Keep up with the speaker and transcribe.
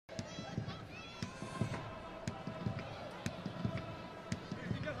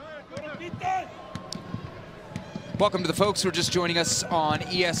Welcome to the folks who are just joining us on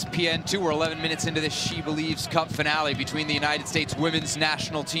ESPN2. We're 11 minutes into this SheBelieves Cup finale between the United States women's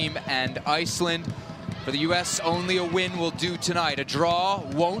national team and Iceland. For the U.S., only a win will do tonight. A draw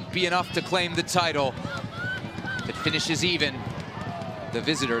won't be enough to claim the title. If it finishes even, the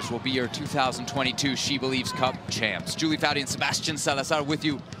visitors will be your 2022 SheBelieves Cup champs. Julie Foudy and Sebastian Salazar with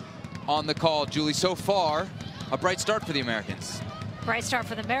you on the call. Julie, so far, a bright start for the Americans. Bright start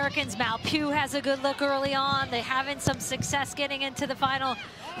for the Americans. Mal Pugh has a good look early on. They're having some success getting into the final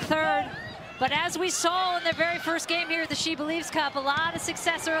third. But as we saw in their very first game here at the SheBelieves Cup, a lot of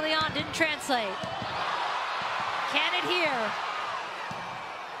success early on didn't translate. Can it here?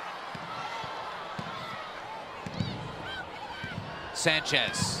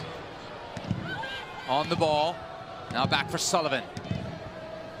 Sanchez on the ball. Now back for Sullivan.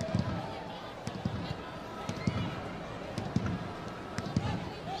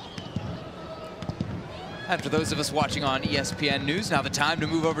 And for those of us watching on ESPN News, now the time to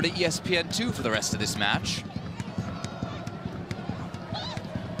move over to ESPN2 for the rest of this match.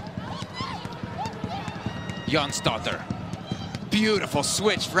 Jonsdottir. Beautiful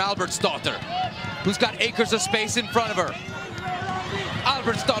switch for Albertsdottir, who's got acres of space in front of her.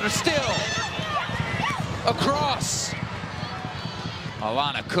 Albertsdottir still. Across.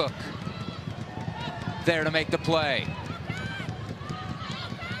 Alana Cook there to make the play.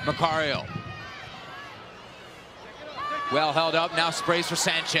 Macario. Well held up, now sprays for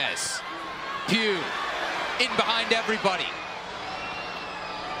Sanchez. Pugh in behind everybody.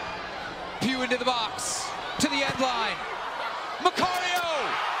 Pugh into the box, to the end line.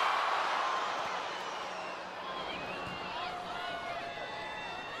 Macario!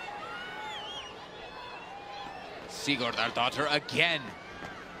 Sigurdardóttir again.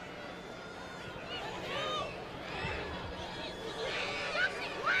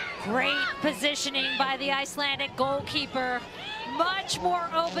 Great positioning by the Icelandic goalkeeper. Much more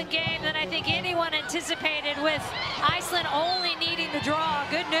open game than I think anyone anticipated, with Iceland only needing the draw.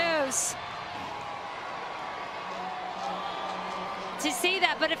 Good news to see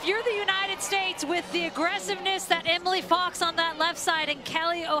that. But if you're the United States, with the aggressiveness that Emily Fox on that left side and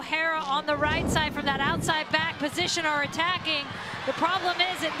Kelly O'Hara on the right side from that outside back position are attacking, the problem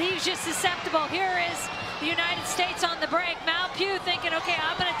is it leaves you susceptible. Here is the United States on the break. Mal Pugh thinking, okay,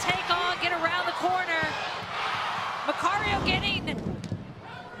 I'm gonna take on, get around the corner. Macario getting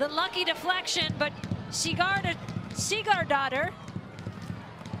the lucky deflection, but Sigurdardóttir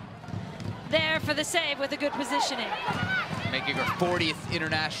there for the save with a good positioning. Making her 40th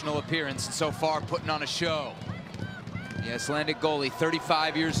international appearance, and so far putting on a show. The Icelandic goalie,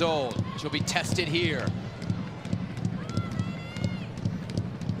 35 years old. She'll be tested here.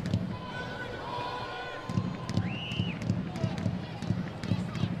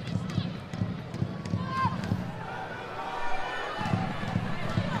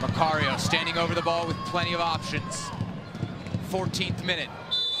 Macario standing over the ball with plenty of options. 14th minute.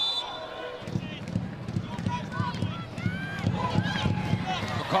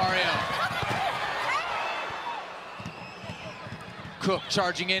 Macario. Cook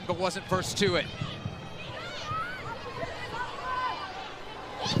charging in, but wasn't first to it.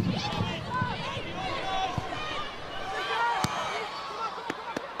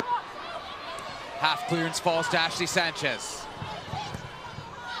 Half clearance falls to Ashley Sanchez.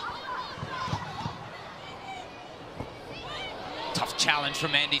 Tough challenge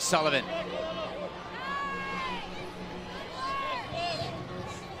from Andy Sullivan.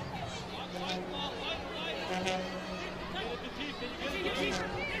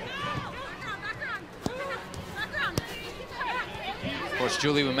 Of course,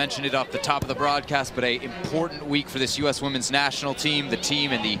 Julie, we mentioned it off the top of the broadcast, but an important week for this U.S. women's national team. The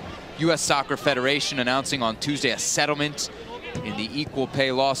team and the U.S. Soccer Federation announcing on Tuesday a settlement in the equal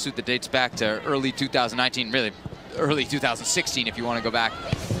pay lawsuit that dates back to early 2019, really early 2016 if you want to go back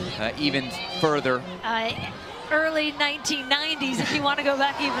even further. Early 1990s if you want to go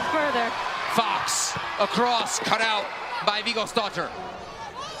back even further. Fox across, cut out by Vigosdóttir.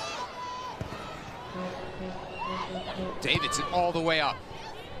 Davidson all the way up.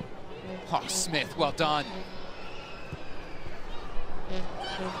 Oh, Smith, well done.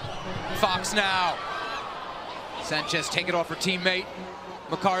 Fox now. Sanchez take it off her teammate.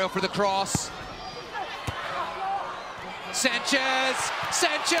 Macario for the cross. Sanchez!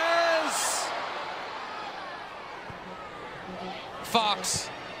 Sanchez! Fox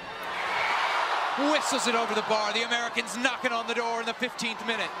whistles it over the bar. The Americans knocking on the door in the 15th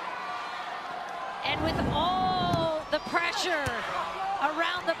minute. And with all the pressure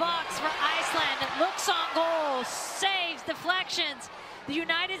around the box for Iceland, it looks on goal, saves, deflections. The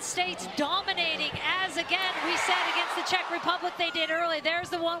United States dominating, as again we said against the Czech Republic they did early. There's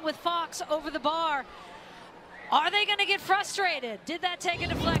the one with Fox over the bar. Are they going to get frustrated? Did that take a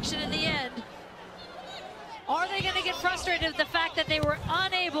deflection in the end? Are they going to get frustrated with the fact that they were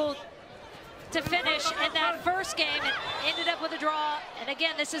unable to finish in that first game and ended up with a draw? And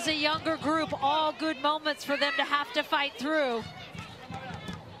again, this is a younger group, all good moments for them to have to fight through.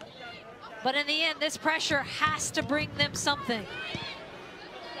 But in the end, this pressure has to bring them something.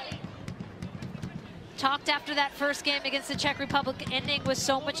 Talked after that first game against the Czech Republic, ending with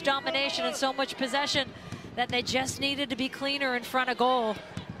so much domination and so much possession that they just needed to be cleaner in front of goal.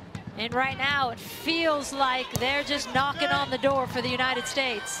 And right now, it feels like they're just knocking on the door for the United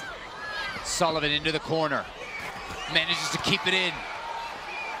States. Sullivan into the corner, manages to keep it in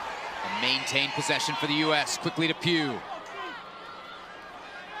and maintain possession for the U.S. Quickly to Pugh.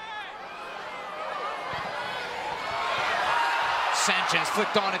 Sanchez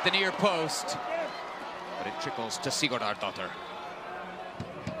flicked on at the near post, but it trickles to Sigurdardóttir.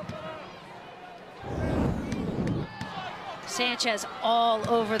 Sanchez all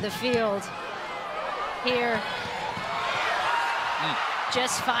over the field here.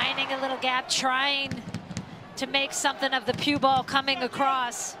 Just finding a little gap, trying to make something of the Pugh ball coming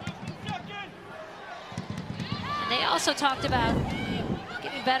across. And they also talked about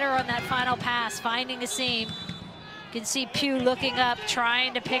getting better on that final pass, finding a seam. You can see Pugh looking up,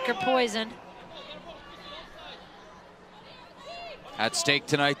 trying to pick her poison. At stake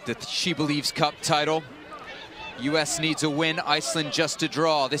tonight, the SheBelieves Cup title. U.S. needs a win, Iceland just to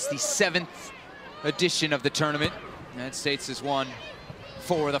draw. This is the 7th edition of the tournament. The United States has won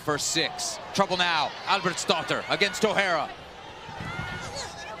 4 of the first 6. Trouble now, Albertsdóttir against O'Hara.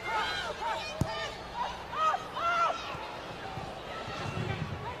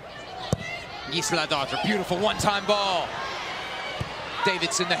 Gísladóttir, beautiful one-time ball.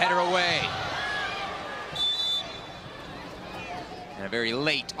 Davidson the header away. And a very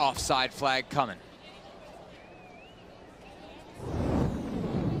late offside flag coming.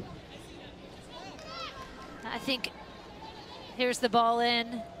 I think here's the ball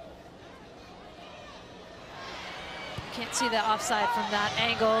in. Can't see the offside from that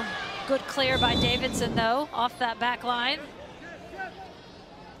angle. Good clear by Davidson though, off that back line.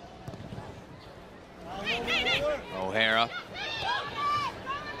 O'Hara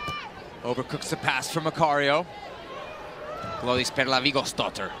overcooks the pass from Macario. Glódís per la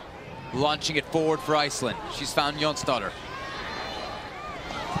Vigosdóttir launching it forward for Iceland. She's found Jónsdóttir.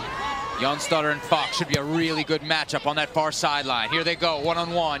 Jónsdóttir and Fox should be a really good matchup on that far sideline. Here they go,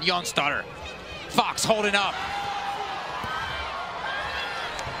 one-on-one. Jónsdóttir, Fox holding up.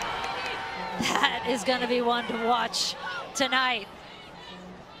 That is going to be one to watch tonight.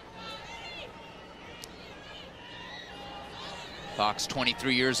 Fox,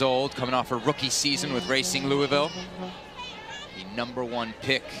 23 years old, coming off her rookie season with Racing Louisville. The #1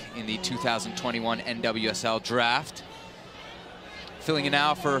 pick in the 2021 NWSL draft. Filling in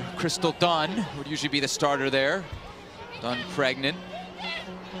now for Crystal Dunn, would usually be the starter there. Dunn pregnant.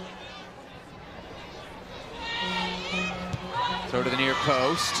 Throw to the near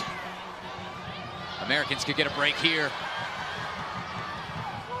post. Americans could get a break here.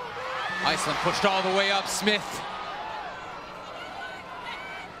 Iceland pushed all the way up, Smith.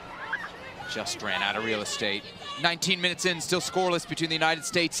 Just ran out of real estate. 19 minutes in, still scoreless between the United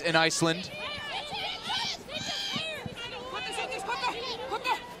States and Iceland.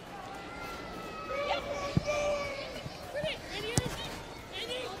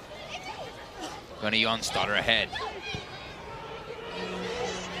 Gunnar Jónsdóttir ahead.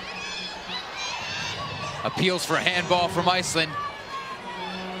 Appeals for a handball from Iceland.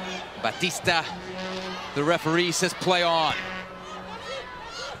 Batista, the referee, says play on.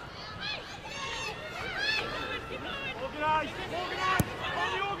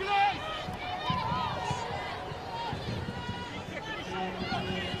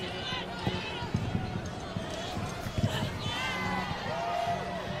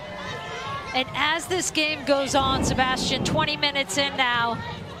 And as this game goes on, Sebastian, 20 minutes in now,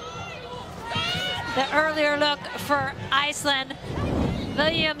 the earlier look for Iceland,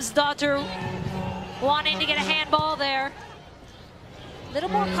 Vilhjálmsdóttir wanting to get a handball there. A little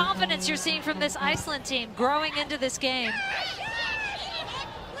more confidence you're seeing from this Iceland team growing into this game.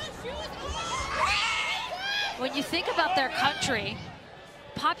 When you think about their country,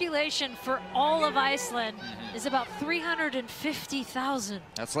 population for all of Iceland is about 350,000.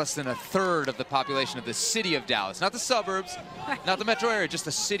 That's less than 1/3 of the population of the city of Dallas. Not the suburbs, not the metro area, just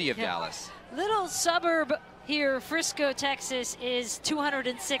the city of Dallas. Little suburb here, Frisco, Texas, is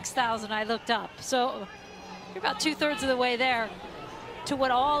 206,000, I looked up. So you're about 2/3 of the way there. to what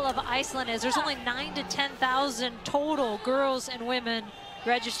all of Iceland is. There's only 9,000 to 10,000 total girls and women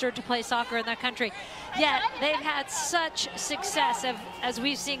registered to play soccer in that country. Yet they've had such success, as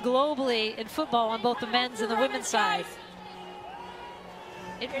we've seen globally in football on both the men's and the women's side.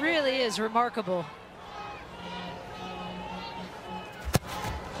 It really is remarkable.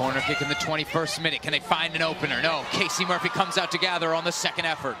 Corner kick in the 21st minute. Can they find an opener? No. Casey Murphy comes out to gather on the second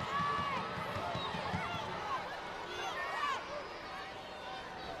effort.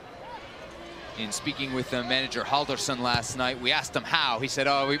 In speaking with manager Haldarsson last night, we asked him how. He said,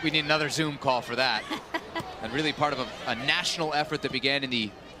 oh, we need another Zoom call for that. And really part of a national effort that began in the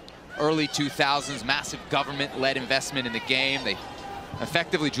early 2000s, massive government-led investment in the game. They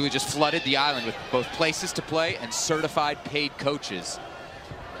effectively, Julie, just flooded the island with both places to play and certified paid coaches.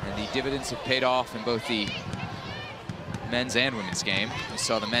 And the dividends have paid off in both the men's and women's game. We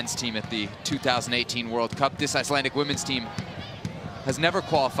saw the men's team at the 2018 World Cup. This Icelandic women's team has never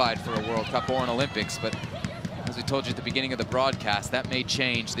qualified for a World Cup or an Olympics, but as we told you at the beginning of the broadcast, that may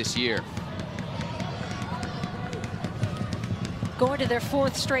change this year. Going to their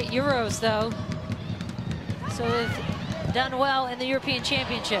 4th straight Euros, though. So they've done well in the European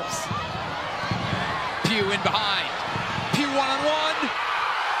Championships. Pugh in behind. Pugh one-on-one.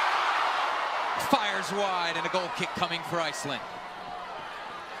 Fires wide, and a goal kick coming for Iceland.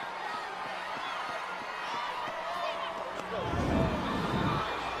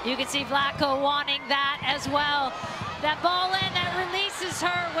 You can see Vlatko wanting that as well. That ball in that releases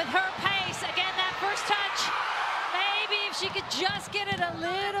her with her pace. Again, that first touch. Maybe if she could just get it a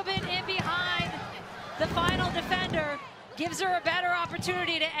little bit in behind the final defender, gives her a better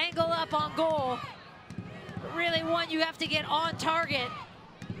opportunity to angle up on goal. But really one you have to get on target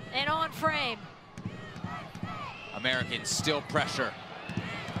and on frame. Americans still pressure.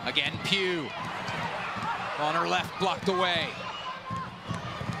 Again, Pugh on her left, blocked away.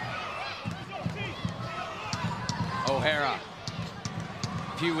 O'Hara.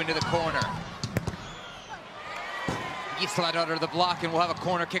 Pugh into the corner. Iceland under the block, and we'll have a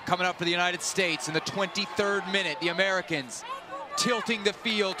corner kick coming up for the United States in the 23rd minute. The Americans tilting the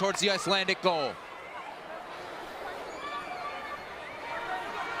field towards the Icelandic goal.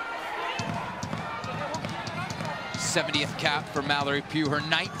 '70th cap for Mallory Pugh. Her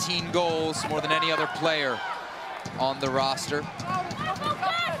 19 goals, more than any other player on the roster.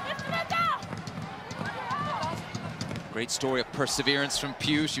 Great story of perseverance from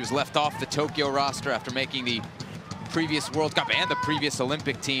Pugh. She was left off the Tokyo roster after making the previous World Cup and the previous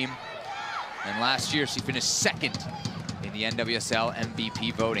Olympic team. And last year, she finished 2nd in the NWSL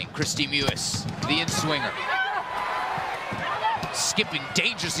MVP voting. Christy Mewis, the in-swinger. Skipping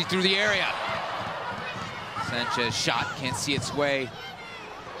dangerously through the area. Sanchez shot, can't see its way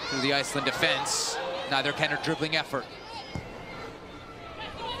through the Iceland defense. Neither can her dribbling effort.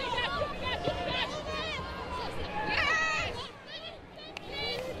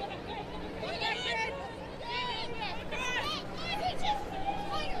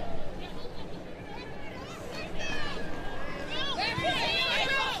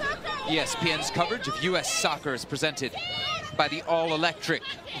 ESPN's coverage of U.S. soccer is presented by the all-electric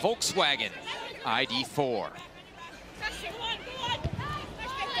Volkswagen ID4.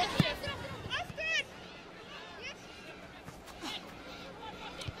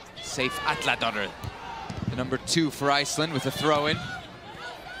 Safe Atladottir, the number 2 for Iceland, with a throw-in.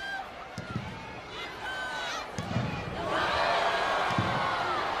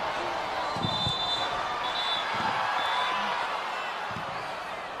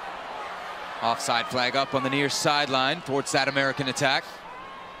 Offside flag up on the near sideline towards that American attack.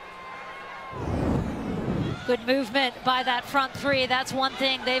 Good movement by that front three. That's one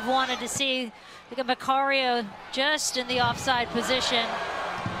thing they've wanted to see. Look at Macario just in the offside position,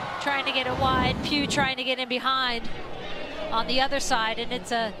 trying to get it wide. Pugh trying to get in behind on the other side. And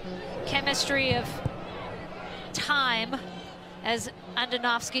it's a chemistry of time, as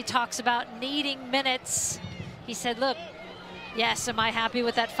Andonovski talks about needing minutes. He said, look, yes, am I happy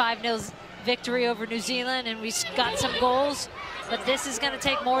with that 5-0 victory over New Zealand, and we got some goals, but this is going to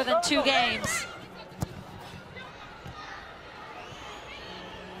take more than 2 games.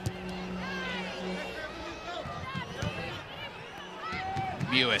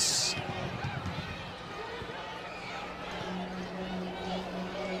 Mewis.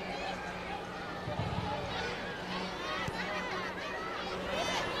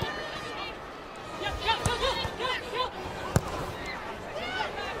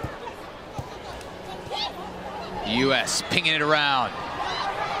 U.S. pinging it around.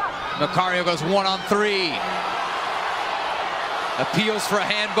 Macario goes 1-on-3. Appeals for a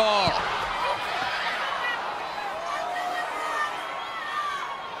handball.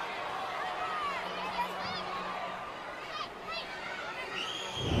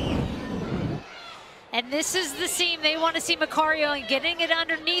 this is the seam they want to see Macario and getting it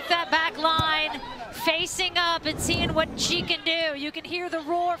underneath that back line, facing up and seeing what she can do. You can hear the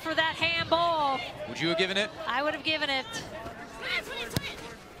roar for that handball. Would you have given it? I would have given it.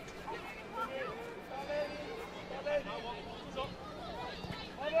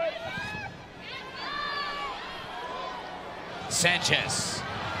 Sanchez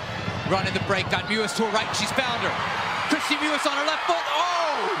running the break, got Mewis to her right, she's found her. Christy Mewis on her left foot,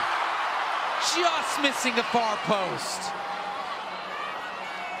 oh! Just missing the far post.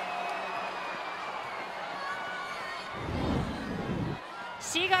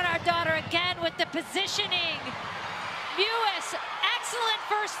 Seagot, our daughter, again with the positioning. Mewis, excellent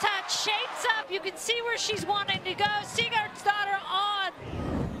first touch, shapes up. You can see where she's wanting to go. Seagart's daughter on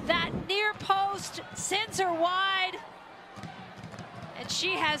that near post, sends her wide. And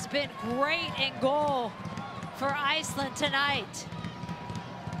she has been great in goal for Iceland tonight.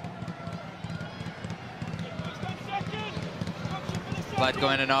 Vlatko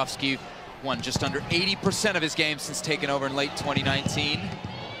Ananovsky won just under 80% of his games since taking over in late 2019.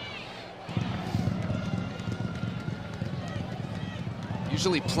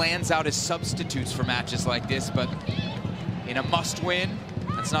 Usually plans out his substitutes for matches like this, but in a must-win,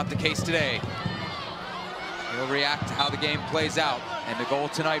 that's not the case today. He'll react to how the game plays out, and the goal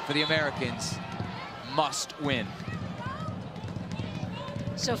tonight for the Americans, must win.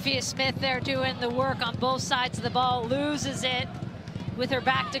 Sophia Smith there doing the work on both sides of the ball, loses it with her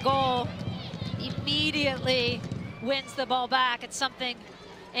back to goal, immediately wins the ball back. It's something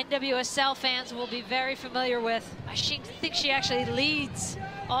NWSL fans will be very familiar with. I think she actually leads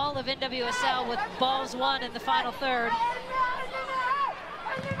all of NWSL with balls won in the final third.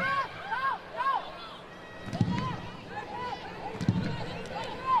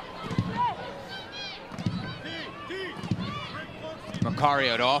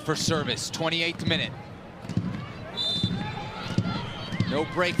 Macario to offer service, 28th minute. No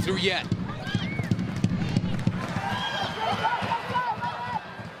breakthrough yet.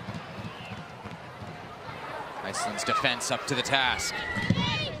 Iceland's defense up to the task.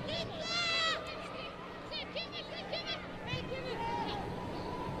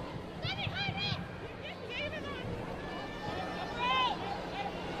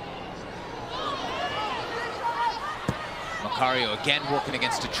 Macario again working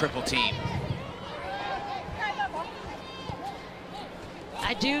against a triple team.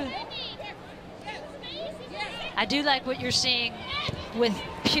 I do like what you're seeing with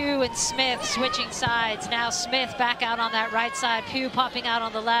Pugh and Smith switching sides. Now Smith back out on that right side, Pugh popping out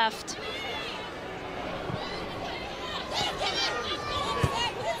on the left.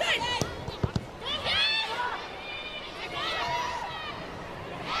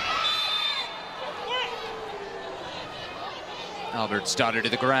 Albert's daughter to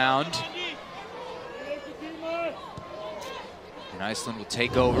the ground. And Iceland will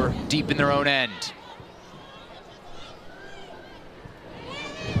take over deep in their own end.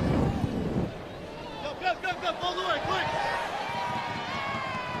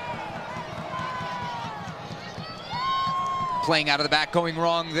 Playing out of the back, going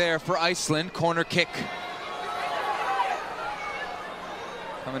wrong there for Iceland. Corner kick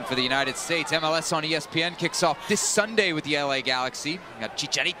coming for the United States. MLS on ESPN kicks off this Sunday with the LA Galaxy. We got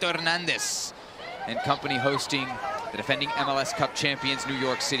Chicharito Hernandez and company hosting the defending MLS Cup champions New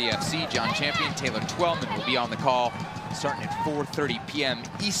York City FC. John Champion, Taylor Twellman will be on the call starting at 4:30 p.m.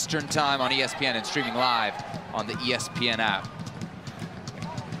 Eastern time on ESPN and streaming live on the ESPN app.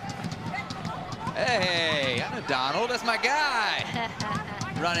 Hey, I know Donald, that's my guy.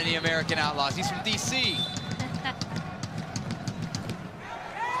 Running the American Outlaws, he's from DC.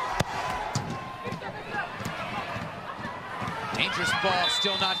 Dangerous ball,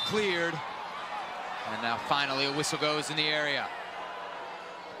 still not cleared. And now finally a whistle goes in the area.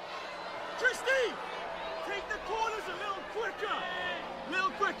 Christy, take the corners a little quicker. A little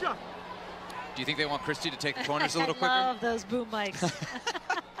quicker. Do you think they want Christy to take the corners a little quicker? I love those boom mics.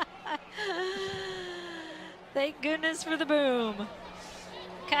 Thank goodness for the boom.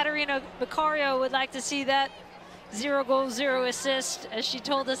 Katarina Macario would like to see that 0 goal, 0 assist, as she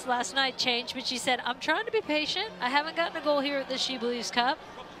told us last night, change, but she said, I'm trying to be patient. I haven't gotten a goal here at the SheBelieves Cup.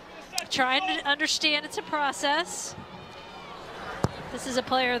 Trying to understand it's a process. This is a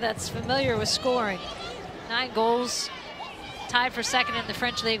player that's familiar with scoring. 9 goals, tied for second in the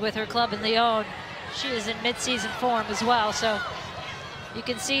French league with her club in Lyon. She is in mid-season form as well, so you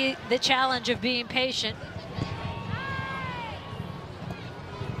can see the challenge of being patient.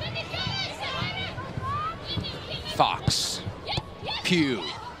 Fox, Pugh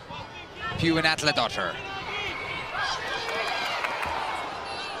and Atledottir.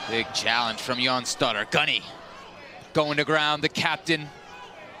 Big challenge from Jonsdottir. Gunny going to ground, the captain.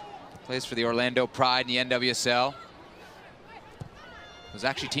 Plays for the Orlando Pride in the NWSL. Was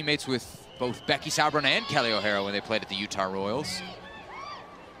actually teammates with both Becky Sauerbrunn and Kelly O'Hara when they played at the Utah Royals.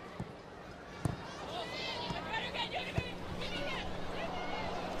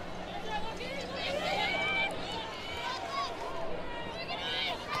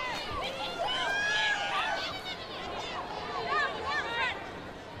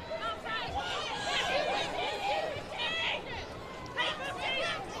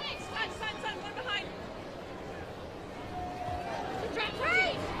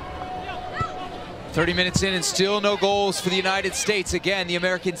 30 minutes in and still no goals for the United States. Again, the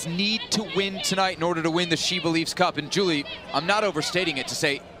Americans need to win tonight in order to win the SheBelieves Cup. And Julie, I'm not overstating it to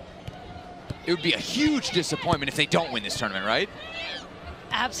say it would be a huge disappointment if they don't win this tournament, right?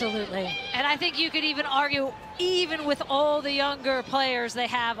 Absolutely. And I think you could even argue, even with all the younger players they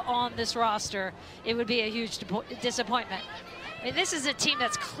have on this roster, it would be a huge disappointment. I mean, this is a team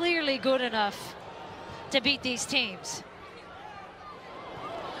that's clearly good enough to beat these teams.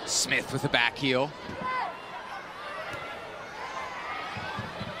 Smith with the back heel.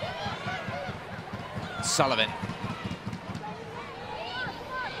 Sullivan.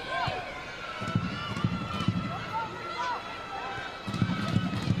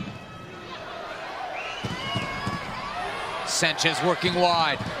 Sanchez working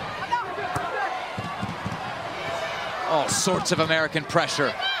wide. All sorts of American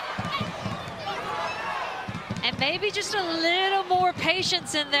pressure. And maybe just a little more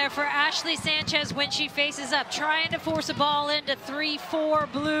patience in there for Ashley Sanchez when she faces up, trying to force a ball into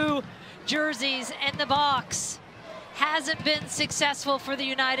 3-4 blue jerseys in the box. Hasn't been successful for the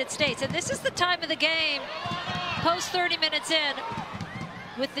United States. And this is the time of the game, post 30 minutes in,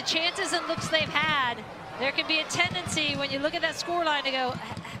 with the chances and looks they've had, there can be a tendency when you look at that scoreline to go,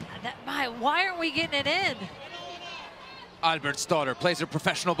 why aren't we getting it in? Albertsdotter plays her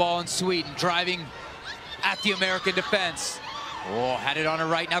professional ball in Sweden, driving at the American defense. Oh, had it on her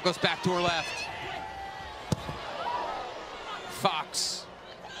right, now goes back to her left. Fox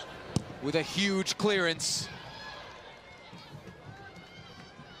with a huge clearance.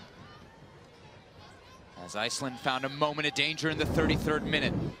 As Iceland found a moment of danger in the 33rd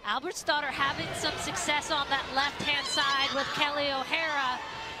minute. Albertsdotter having some success on that left-hand side with Kelly O'Hara.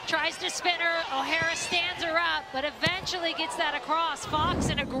 Tries to spin her, O'Hara stands her up, but eventually gets that across. Fox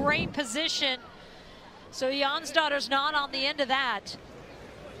in a great position. So Jonsdottir's not on the end of that.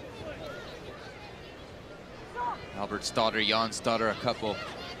 Albertsdotter, Jonsdottir, a couple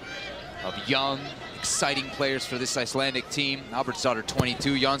of young, exciting players for this Icelandic team. Albertsdotter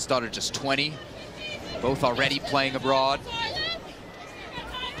 22, Jonsdottir just 20. Both already playing abroad.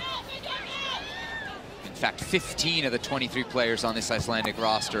 In fact, 15 of the 23 players on this Icelandic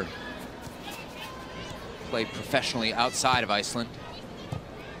roster played professionally outside of Iceland.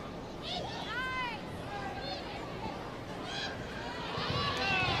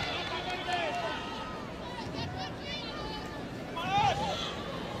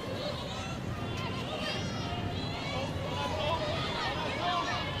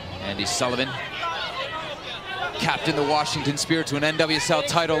 Andy Sullivan captained the Washington Spirit to an NWSL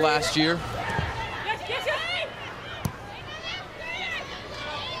title last year.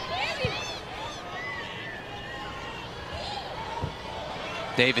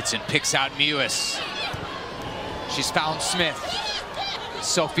 Davidson picks out Mewis. She's found Smith.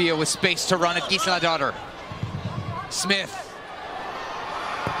 Sophia with space to run at Gisladottir. Smith.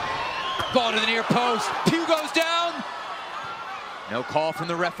 Ball to the near post. Pugh goes down. No call from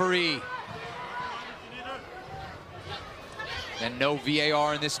the referee. And no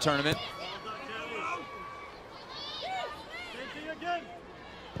VAR in this tournament.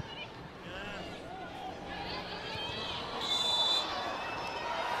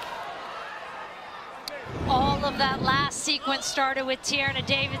 All of that last sequence started with Tierna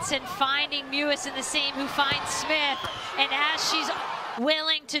Davidson finding Mewis in the seam, who finds Smith. And as she's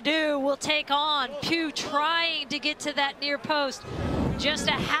willing to do, will take on Pugh, trying to get to that near post. Just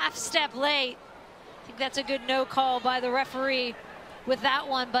a half step late. I think that's a good no call by the referee with that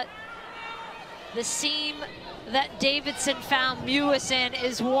one, but the seam that Davidson found Mewis in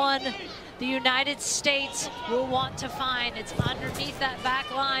is one the United States will want to find. It's underneath that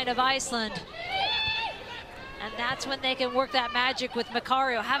back line of Iceland. And that's when they can work that magic with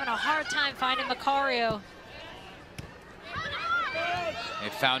Macario. Having a hard time finding Macario. They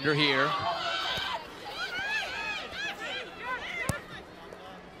found her here.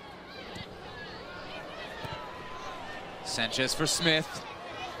 Sanchez for Smith.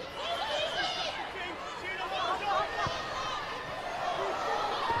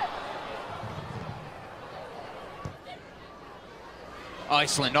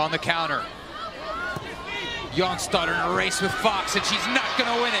 Iceland on the counter. Jonsdottir in a race with Fox, and she's not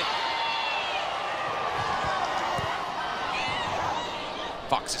gonna win it.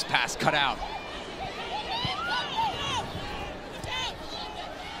 Fox's pass cut out.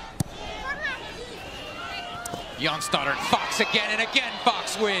 Jonsdottir and Fox again, and again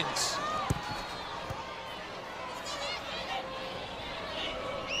Fox wins.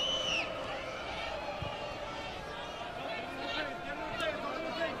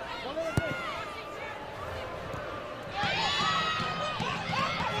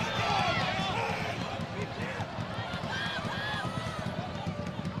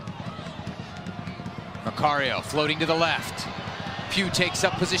 Macario floating to the left. Pugh takes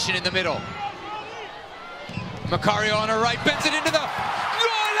up position in the middle. Macario on her right, bends it into the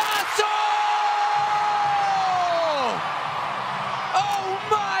golazo! Oh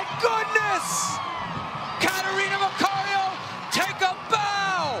my goodness! Caterina Macario, take a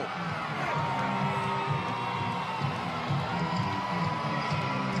bow!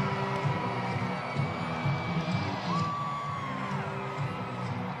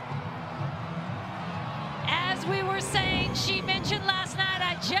 As we were saying, she mentioned last night,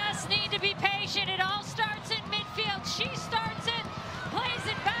 I just need to be patient. It all starts in midfield. She starts it, plays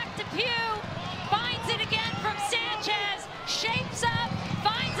it back to Pugh, finds it again from Sanchez, shapes up,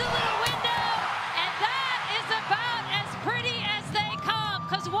 finds a little window, and that is about as pretty as they come,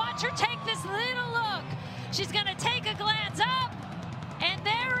 because watch her take this little look. She's going to take a glance up, and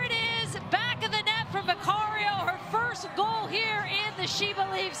there it is, back of the net from Macario, her first goal here in the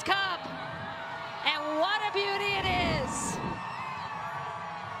SheBelieves Cup. And what a beauty it is.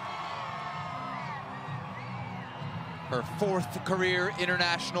 Her fourth career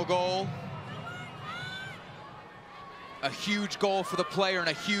international goal. A huge goal for the player and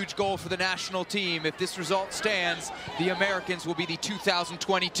a huge goal for the national team. If this result stands, the Americans will be the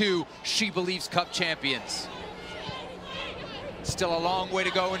 2022 SheBelieves Cup champions. Still a long way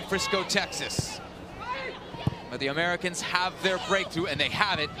to go in Frisco, Texas. But the Americans have their breakthrough, and they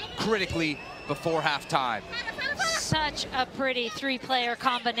have it critically before halftime. Such a pretty three-player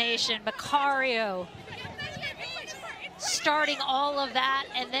combination. Macario starting all of that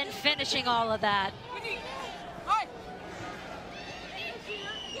and then finishing all of that.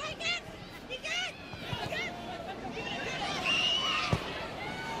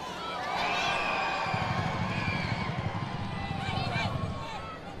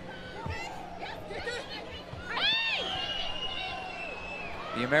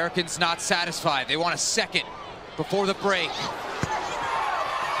 The Americans not satisfied. They want a second before the break.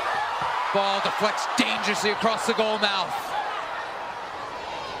 Ball deflects dangerously across the goal mouth.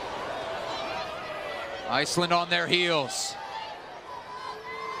 Iceland on their heels.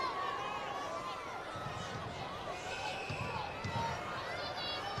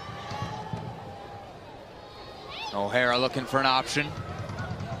 O'Hara looking for an option.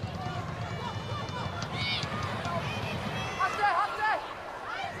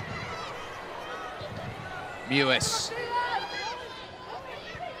 Mewis.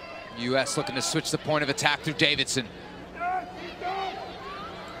 US looking to switch the point of attack through Davidson.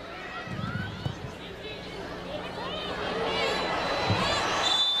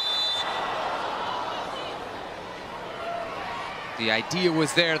 The idea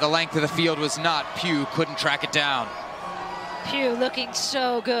was there, the length of the field was not. Pugh couldn't track it down. Pugh looking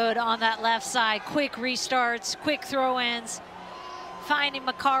so good on that left side. Quick restarts, quick throw-ins, finding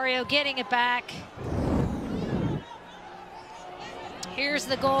Macario, getting it back. Here's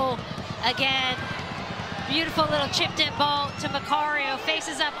the goal again. Beautiful little chipped in ball to Macario.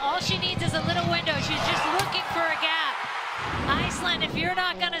 Faces up. All she needs is a little window. She's just looking for a gap. Iceland, if you're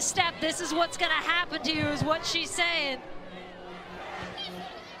not going to step, this is what's going to happen to you, is what she's saying.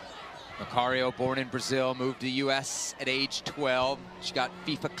 Macario, born in Brazil, moved to the US at age 12. She got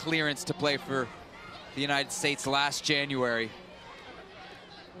FIFA clearance to play for the United States last January.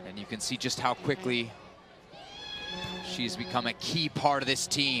 And you can see just how quickly she's become a key part of this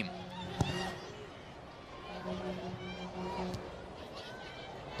team.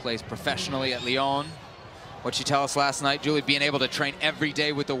 Plays professionally at Lyon. What'd she tell us last night, Julie? Being able to train every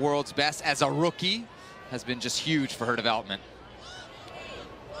day with the world's best as a rookie has been just huge for her development.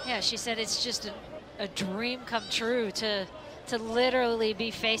 Yeah, she said it's just a dream come true to literally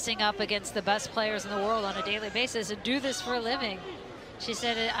be facing up against the best players in the world on a daily basis and do this for a living. She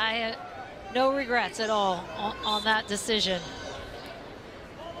said, I no regrets at all on that decision.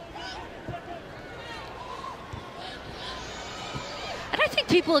 And I think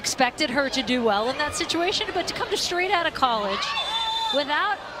people expected her to do well in that situation, but to come to straight out of college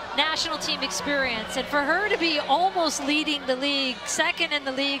without national team experience. And for her to be almost leading the league, second in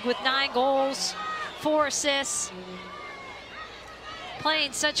the league with 9 goals, 4 assists,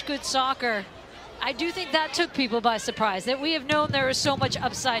 playing such good soccer, I do think that took people by surprise, that we have known there is so much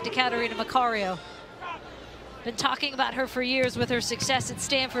upside to Catarina Macario. Been talking about her for years with her success at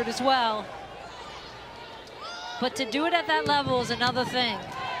Stanford as well. But to do it at that level is another thing.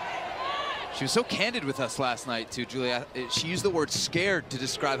 She was so candid with us last night too, Julia. She used the word scared to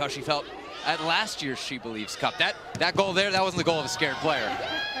describe how she felt at last year's SheBelieves Cup. That goal there, that wasn't the goal of a scared player.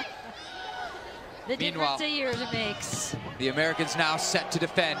 The difference a year it makes. The Americans now set to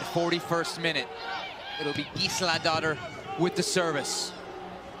defend, 41st minute. It'll be Iceland with the service.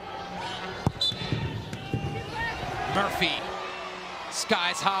 Murphy,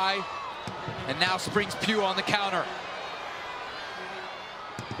 skies high, and now springs Pugh on the counter.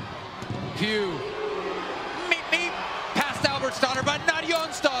 Pugh, meep, past Albertsdotter, but not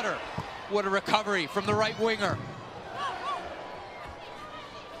Jonsdotter. What a recovery from the right winger.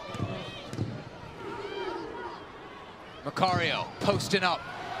 Macario posting up.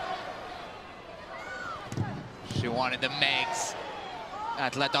 She wanted the Megs.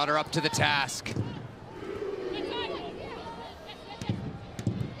 Athledaughter up to the task.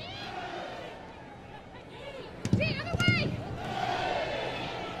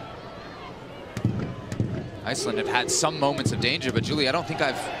 Iceland have had some moments of danger, but Julie, I don't think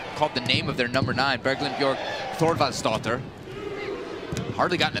I've called the name of their number 9, Berglind Björk Thorvaldsdottir.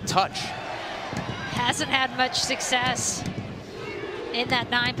 Hardly gotten a touch. Hasn't had much success in that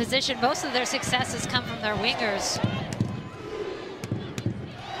 9 position. Most of their successes come from their wingers.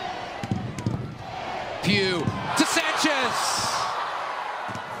 Pugh to Sanchez.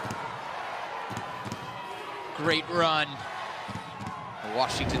 Great run. A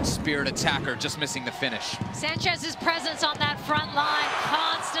Washington Spirit attacker just missing the finish. Sanchez's presence on that front line,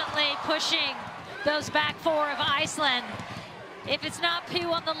 constantly pushing those back 4 of Iceland. If it's not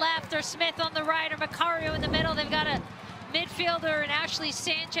Pugh on the left or Smith on the right or Macario in the middle, they've got a midfielder and Ashley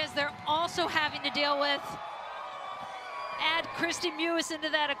Sanchez they're also having to deal with. Add Christy Mewis into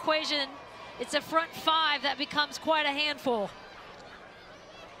that equation. It's a front 5 that becomes quite a handful.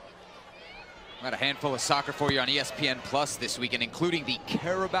 Got a handful of soccer for you on ESPN Plus this weekend, including the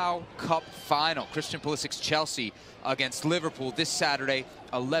Carabao Cup final. Christian Pulisic's Chelsea against Liverpool this Saturday,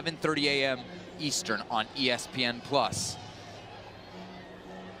 11:30 a.m. Eastern on ESPN Plus.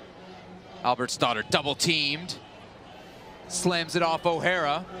 Albertsdotter double teamed, slams it off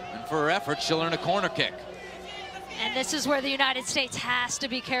O'Hara, and for her effort, she'll earn a corner kick. And this is where the United States has to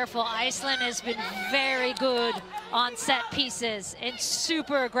be careful. Iceland has been very good on set pieces and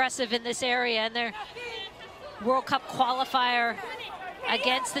super aggressive in this area. And their World Cup qualifier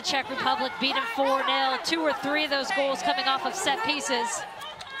against the Czech Republic beat them 4-0. 2 or 3 of those goals coming off of set pieces.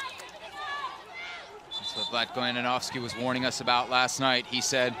 That's what Vlatko Ananovsky was warning us about last night. He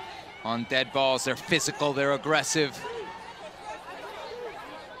said on dead balls, they're physical, they're aggressive.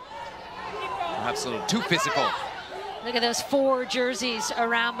 Perhaps a little too physical. Look at those 4 jerseys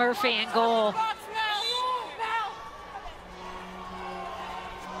around Murphy and goal.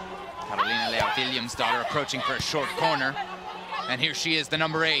 Carolina Lea-Williamsdotter approaching for a short corner. And here she is, the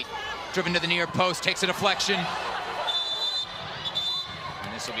number 8. Driven to the near post, takes a deflection. And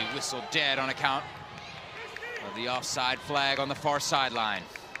this will be whistled dead on account of the offside flag on the far sideline.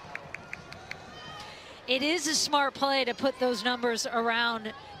 It is a smart play to put those numbers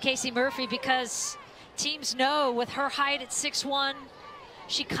around Casey Murphy because teams know with her height at 6'1",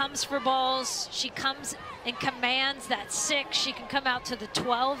 she comes for balls, she comes and commands that 6, she can come out to the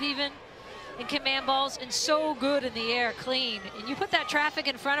 12 even and command balls, and so good in the air, clean. And you put that traffic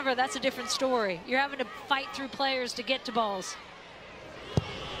in front of her, that's a different story. You're having to fight through players to get to balls.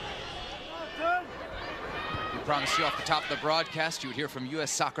 We promised you off the top of the broadcast, you would hear from U.S.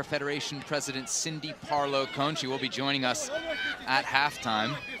 Soccer Federation President Cindy Parlow-Cohn. She will be joining us at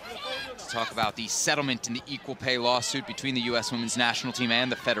halftime to talk about the settlement in the equal pay lawsuit between the U.S. Women's National Team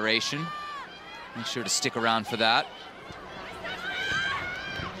and the Federation. Make sure to stick around for that.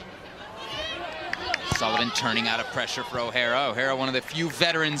 Sullivan turning out of pressure for O'Hara. O'Hara, one of the few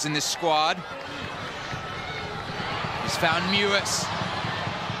veterans in this squad. He's found Mewis.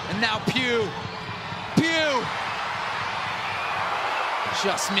 And now Pugh. Pugh!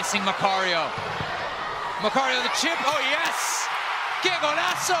 Just missing Macario. Macario the chip. Oh, yes! Que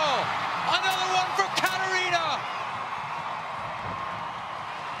golazo! Another one for Catarina!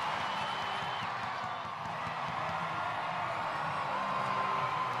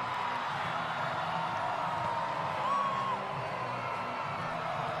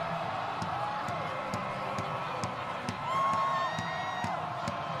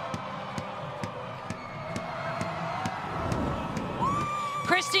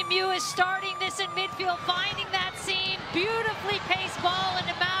 Christy Mewis starting this in midfield, finding that seam, beautifully paced ball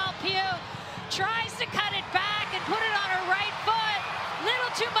into Mal Pugh. Tries to cut it back and put it on her right foot.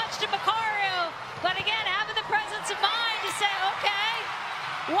 Little too much to Macario, but again, having the presence of mind to say, okay,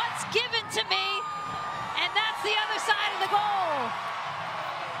 what's given to me? And that's the other side of the goal.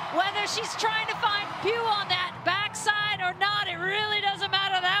 Whether she's trying to find Pugh on that backside or not, it really doesn't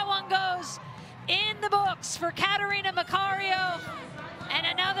matter. That one goes in the books for Caterina Macario. And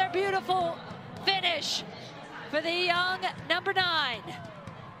another beautiful finish for the young number 9.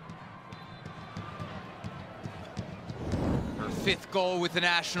 Her 5th goal with the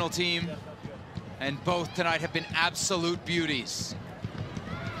national team, and both tonight have been absolute beauties.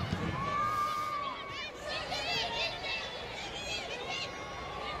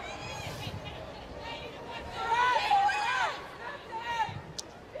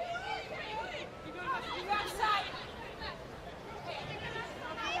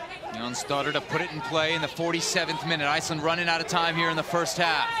 Started to put it in play in the 47th minute. Iceland running out of time here in the first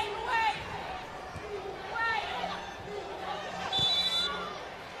half.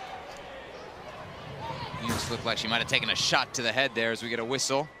 Mewis looked like she might have taken a shot to the head there as we get a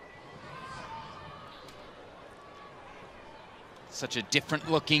whistle. Such a different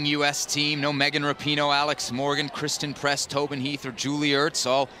looking U.S. team. No Megan Rapinoe, Alex Morgan, Kristen Press, Tobin Heath, or Julie Ertz,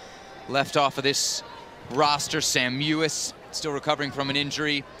 all left off of this roster. Sam Mewis still recovering from an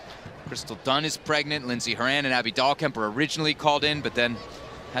injury. Crystal Dunn is pregnant. Lindsay Horan and Abby Dahlkemp were originally called in, but then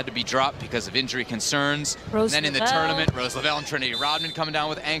had to be dropped because of injury concerns. And then in the tournament, Rose Lavelle and Trinity Rodman coming down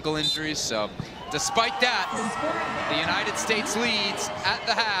with ankle injuries. So despite that, the United States leads at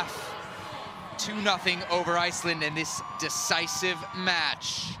the half 2-0 over Iceland in this decisive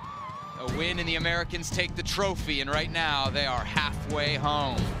match. A win and the Americans take the trophy, and right now they are halfway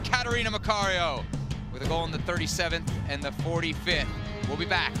home. Caterina Macario with a goal in the 37th and the 45th. We'll be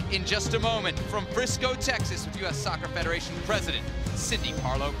back in just a moment from Frisco, Texas, with U.S. Soccer Federation President Cindy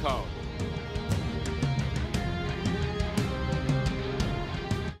Parlow-Coe.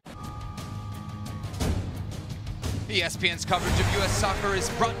 ESPN's coverage of U.S. soccer is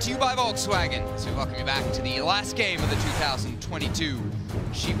brought to you by Volkswagen. So we welcome you back to the last game of the 2022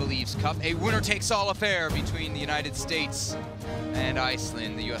 She Believes Cup, a winner-takes-all affair between the United States and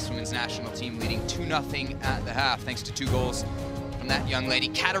Iceland. The U.S. women's national team leading 2-0 at the half, thanks to 2 goals from that young lady,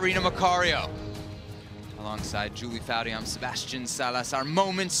 Caterina Macario. Alongside Julie Foudy, I'm Sebastian Salas. Our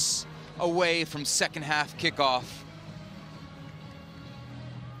moments away from second half kickoff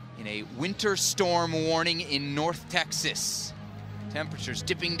in a winter storm warning in North Texas. Temperatures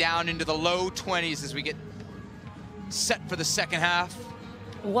dipping down into the low 20s as we get set for the second half.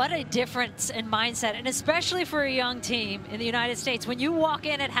 What a difference in mindset, and especially for a young team in the United States. When you walk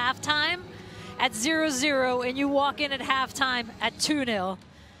in at halftime at 0-0 and you walk in at halftime at 2-0,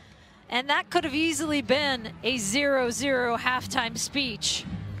 and that could have easily been a 0-0 halftime speech.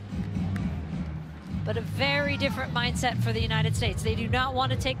 But a very different mindset for the United States. They do not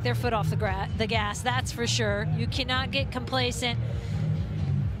want to take their foot off the gas, that's for sure. You cannot get complacent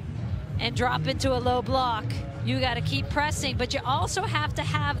and drop into a low block. You got to keep pressing, but you also have to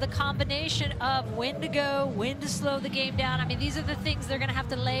have the combination of when to go, when to slow the game down. I mean, these are the things they're going to have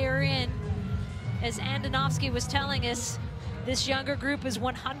to layer in. As Andonovski was telling us, this younger group is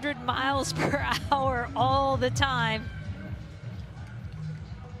 100 miles per hour all the time.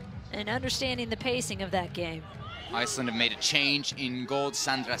 And understanding the pacing of that game. Iceland have made a change in goal.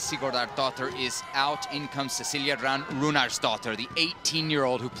 Sandra Sigurðardóttir is out. In comes Cecilia Runarsdóttir, the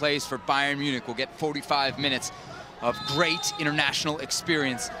 18-year-old who plays for Bayern Munich, will get 45 minutes of great international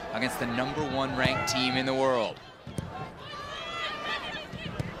experience against the #1 ranked team in the world.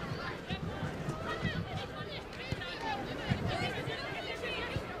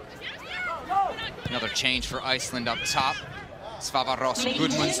 Another change for Iceland up top. Svava Ross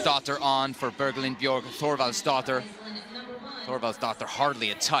Gudmundsdóttir on for Berglind Björg Thorvaldsdóttir. Thorvaldsdóttir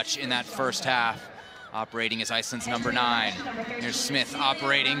hardly a touch in that first half, operating as Iceland's #9. Here's Smith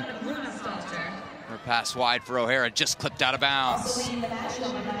operating. Her pass wide for O'Hara, just clipped out of bounds.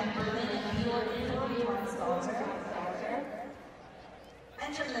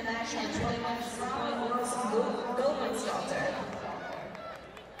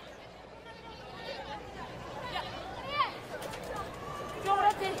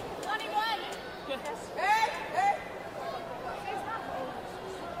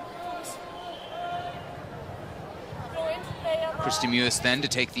 Christy Mewis then to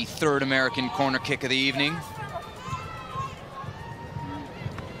take the 3rd American corner kick of the evening.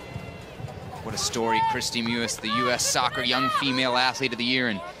 What a story, Christy Mewis, the U.S. Soccer Young Female Athlete of the Year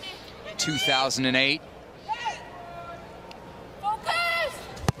in 2008.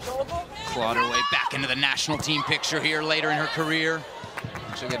 Clawed her way back into the national team picture here later in her career.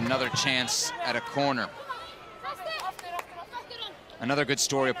 She'll get another chance at a corner. Another good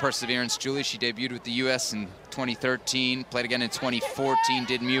story of perseverance, Julie. She debuted with the U.S. in 2013, played again in 2014,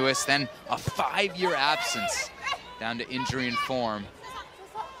 did MUIS, then a 5-year absence down to injury and form.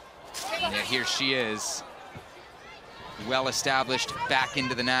 And yet here she is, well established, back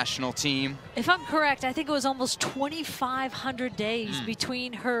into the national team. If I'm correct, I think it was almost 2,500 days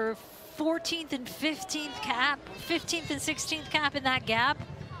between her 14th and 15th cap, 15th and 16th cap in that gap.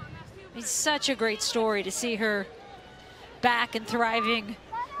 It's such a great story to see her back and thriving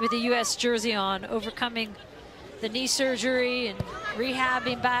with the U.S. jersey on, overcoming the knee surgery and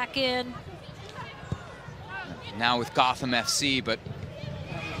rehabbing back in. Now with Gotham FC, but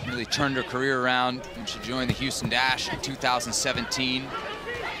really turned her career around when she joined the Houston Dash in 2017.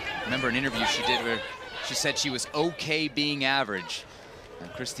 I remember an interview she did where she said she was okay being average.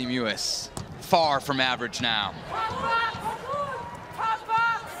 And Christy MUIS, far from average now.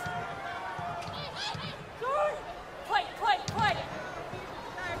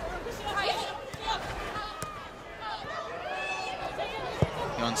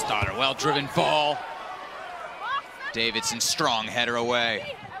 Jonsdottir, well-driven ball. Davidson, strong header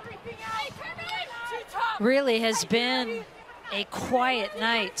away. Really has been a quiet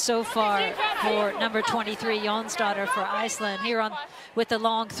night so far for number 23, Jonsdottir for Iceland. Here on with the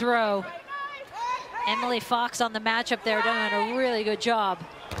long throw. Emily Fox on the matchup there doing a really good job.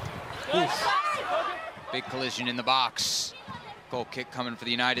 Oof. Big collision in the box. Goal kick coming for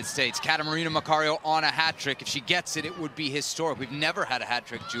the United States. Catarina Macario on a hat trick. If she gets it, it would be historic. We've never had a hat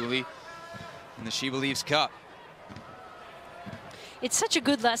trick, Julie, in the SheBelieves Cup. It's such a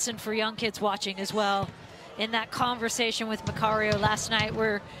good lesson for young kids watching as well. In that conversation with Macario last night,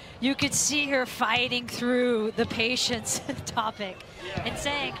 where you could see her fighting through the patience topic and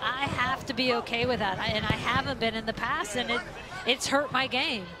saying, I have to be okay with that. And I haven't been in the past, and it's hurt my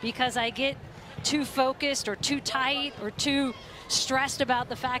game because I get too focused or too tight or too stressed about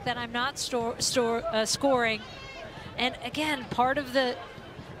the fact that I'm not scoring. And again, part of the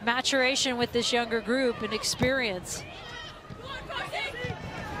maturation with this younger group and experience.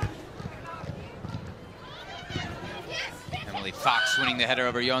 Emily Fox winning the header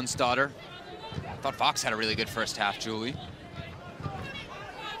over Jonsdottir. I thought Fox had a really good first half, Julie.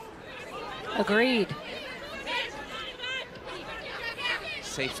 Agreed.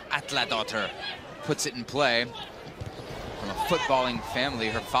 Safe Atladottir puts it in play. From a footballing family,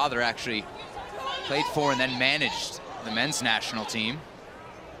 her father actually played for and then managed the men's national team.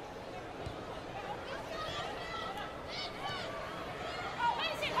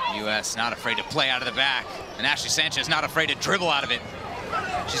 U.S. not afraid to play out of the back. And Ashley Sanchez not afraid to dribble out of it.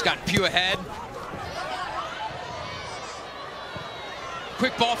 She's got Pugh ahead.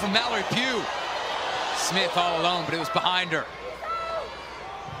 Quick ball from Mallory Pugh. Smith all alone, but it was behind her.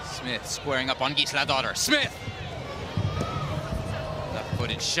 Smith squaring up on Gísladóttir. Smith!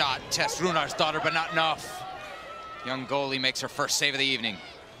 Left-footed shot. Tess Runarsdóttir, but not enough. Young goalie makes her first save of the evening.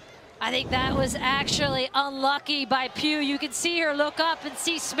 I think that was actually unlucky by Pugh. You can see her look up and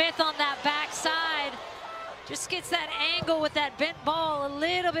see Smith on that backside. Just gets that angle with that bent ball a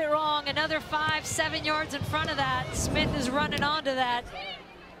little bit wrong. Another 5-7 yards in front of that. Smith is running onto that.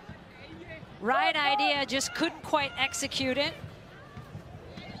 Right idea, just couldn't quite execute it.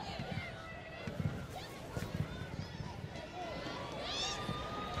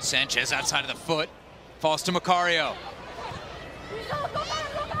 Sanchez outside of the foot. Falls to Macario.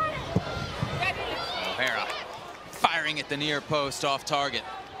 O'Hara firing at the near post off target.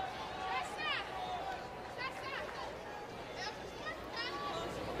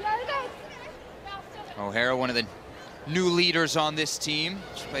 O'Hara, one of the new leaders on this team.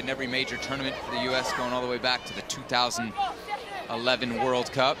 She played in every major tournament for the U.S., going all the way back to the 2011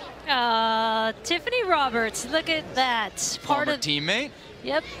 World Cup. Tiffany Roberts, look at that. Former teammate.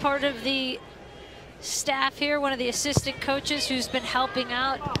 Yep, part of the staff here, one of the assistant coaches who's been helping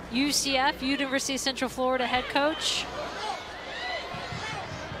out UCF, University of Central Florida head coach.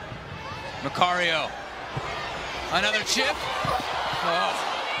 Macario, another chip.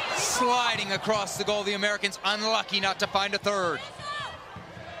 Oh, sliding across the goal. The Americans unlucky not to find a third.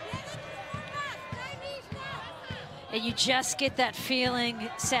 And you just get that feeling,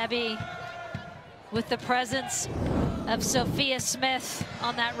 Sebi, with the presence of Sophia Smith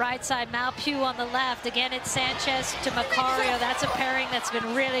on that right side, Mal Pugh on the left. Again, it's Sanchez to Macario. That's a pairing that's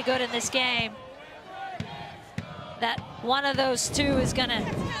been really good in this game. That one of those two is gonna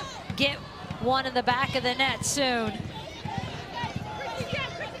get one in the back of the net soon.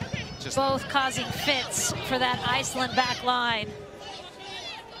 Both causing fits for that Iceland back line.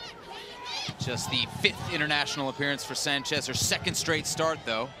 Just the 5th international appearance for Sanchez, her 2nd straight start,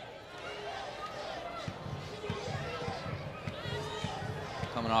 though.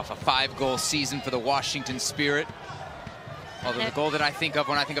 Coming off a 5-goal season for the Washington Spirit. Although the goal that I think of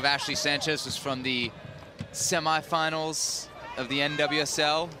when I think of Ashley Sanchez was from the semifinals of the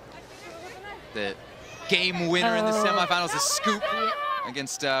NWSL. The game winner in the semifinals, a scoop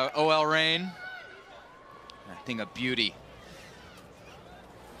against OL Reign. I think a beauty.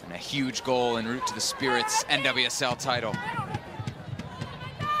 And a huge goal en route to the Spirit's NWSL title.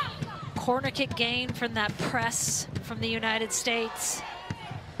 Corner kick gain from that press from the United States.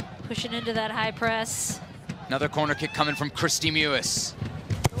 Pushing into that high press. Another corner kick coming from Christy Mewis.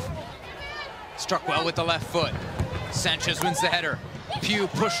 Struck well with the left foot. Sanchez wins the header. Pugh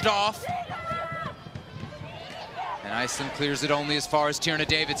pushed off. And Iceland clears it only as far as Tierna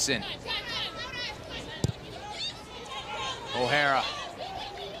Davidson. O'Hara.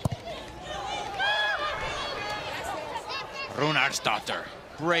 Runarsdottir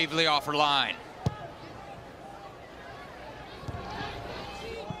bravely off her line.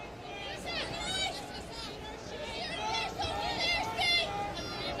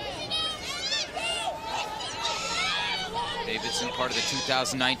 Davidson, part of the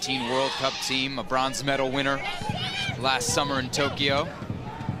 2019 World Cup team, a bronze medal winner last summer in Tokyo.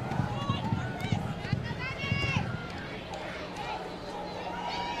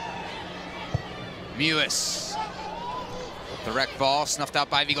 Mewis. Direct ball snuffed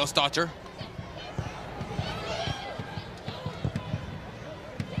out by Vigosdottir.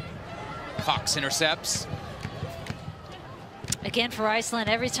 Fox intercepts. Again, for Iceland,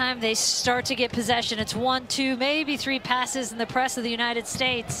 every time they start to get possession, it's 1, 2, maybe 3 passes in the press of the United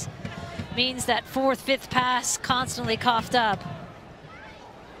States. Means that 4th, 5th pass constantly coughed up.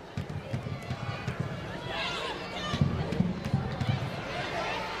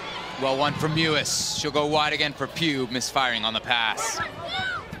 Well, one from Mewis. She'll go wide again for Pugh, misfiring on the pass.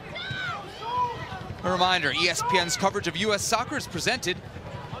 A reminder, ESPN's coverage of U.S. soccer is presented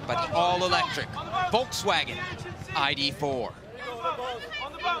by the all-electric Volkswagen ID4.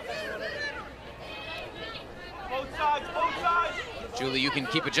 Julie, you can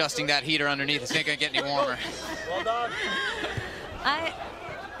keep adjusting that heater underneath. It's not gonna get any warmer. I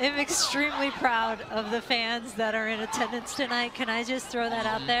am extremely proud of the fans that are in attendance tonight. Can I just throw that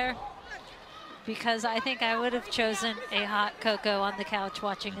out there? Because I think I would have chosen a hot cocoa on the couch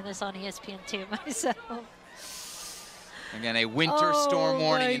watching this on ESPN2 myself. Again, a winter storm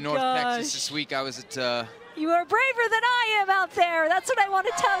warning in North Texas this week. I was at... You are braver than I am out there. That's what I want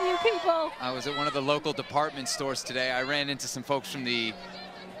to tell you, people. I was at one of the local department stores today. I ran into some folks from the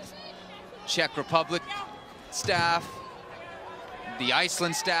Czech Republic staff, the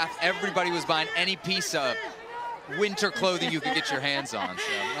Iceland staff. Everybody was buying any piece of winter clothing you could get your hands on. So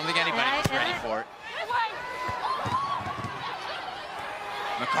I don't think anybody was ready for it.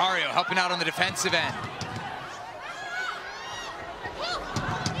 Macario helping out on the defensive end.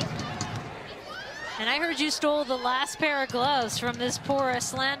 And I heard you stole the last pair of gloves from this poor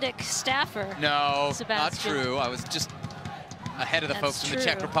Icelandic staffer. No, Sebastian. not true. I was just ahead of the folks from the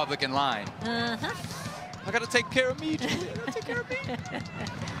Czech Republic in line. I gotta take care of me, Julie. I gotta take care of me.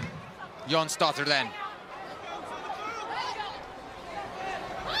 Jónsdóttir then.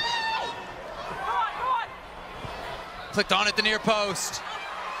 Clicked on at the near post.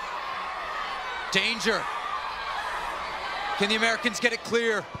 Danger. Can the Americans get it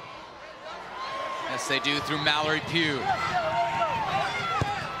clear? Yes, they do through Mallory Pugh.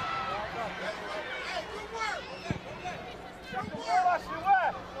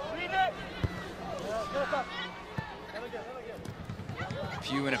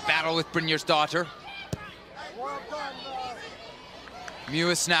 Pugh in a battle with Brynjarsdóttir.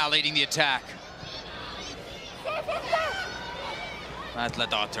 Mewis now leading the attack.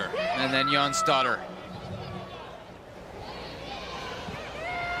 Atladóttir, and then Jónsdóttir.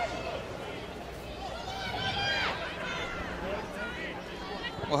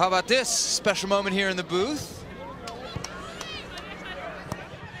 Well, how about this special moment here in the booth?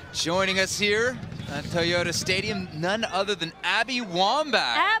 Joining us here at Toyota Stadium, none other than Abby Wambach.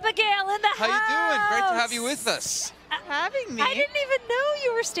 Abigail in the house. How you doing? Great to have you with us. Having me. I didn't even know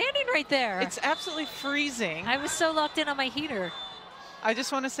you were standing right there. It's absolutely freezing. I was so locked in on my heater. I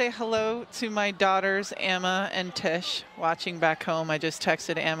just want to say hello to my daughters, Emma and Tish, watching back home. I just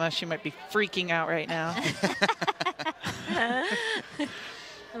texted Emma. She might be freaking out right now.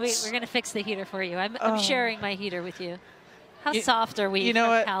 Wait, we're going to fix the heater for you. I'm sharing my heater with you. How soft are we from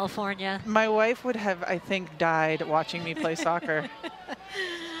what? California? My wife would have, I think, died watching me play soccer.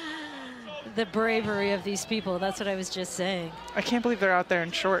 The bravery of these people. That's what I was just saying. I can't believe they're out there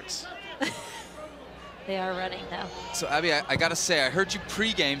in shorts. They are running, though. So, Abby, I got to say, I heard you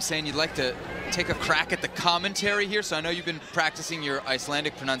pregame saying you'd like to take a crack at the commentary here. So I know you've been practicing your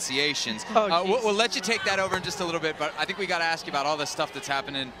Icelandic pronunciations. Oh, we'll let you take that over in just a little bit, but I think we got to ask you about all the stuff that's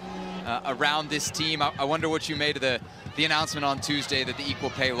happening around this team. I wonder what you made of the announcement on Tuesday that the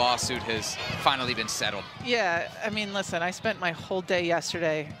equal pay lawsuit has finally been settled. Yeah, I mean, listen, I spent my whole day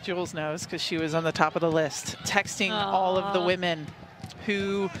yesterday, Jules knows, because she was on the top of the list, texting all of the women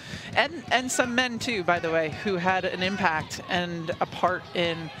who, and some men too, by the way, who had an impact and a part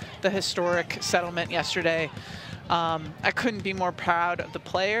in the historic settlement yesterday. I couldn't be more proud of the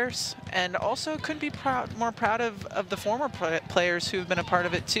players, and also couldn't be more proud of the former players who've been a part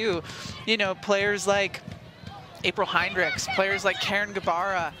of it too. You know, players like April Heinrichs, players like Karen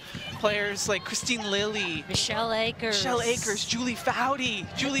Gabara, players like Christine Lilly, Michelle Akers, Julie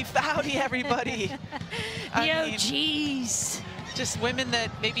Foudy, everybody. OGs. Just women that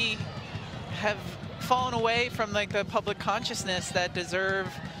maybe have fallen away from like the public consciousness that deserve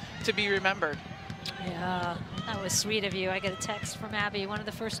to be remembered. Yeah, that was sweet of you. I got a text from Abby, one of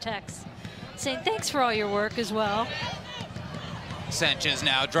the first texts, saying thanks for all your work as well. Sanchez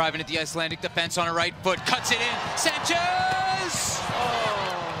now driving at the Icelandic defense on her right foot, cuts it in. Sanchez!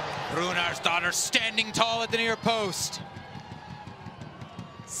 Oh. Runar's daughter standing tall at the near post.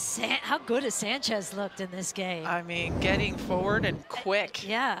 How good has Sanchez looked in this game? I mean, getting forward and quick.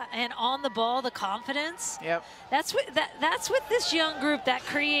 Yeah, and on the ball, the confidence. Yep. That's with this young group, that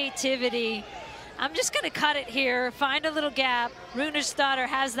creativity. I'm just going to cut it here, find a little gap. Runar's daughter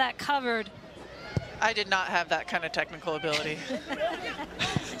has that covered. I did not have that kind of technical ability.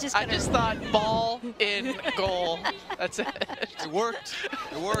 I just thought ball in goal. That's it. It worked.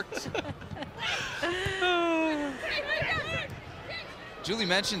 It worked. Julie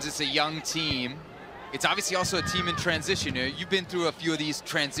mentions it's a young team. It's obviously also a team in transition. You've been through a few of these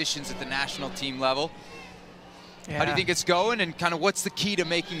transitions at the national team level. Yeah. How do you think it's going, and kind of what's the key to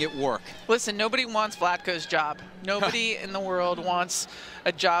making it work? Listen, nobody wants Vlatko's job. Nobody in the world wants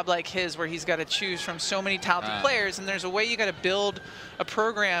a job like his where he's got to choose from so many talented players, and there's a way you got to build a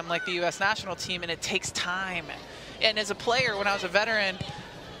program like the U.S. national team, and it takes time. And as a player, when I was a veteran,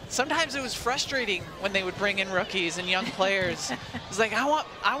 sometimes it was frustrating when they would bring in rookies and young players. It's like, I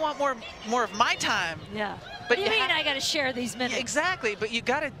want more of my time. Yeah. But what do you mean I got to share these minutes? Exactly, but you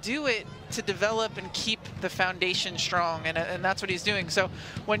got to do it to develop and keep the foundation strong, and that's what he's doing. So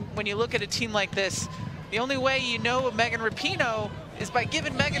when you look at a team like this, the only way you know Megan Rapinoe is by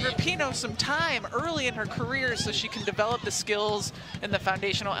giving Megan Rapinoe some time early in her career so she can develop the skills and the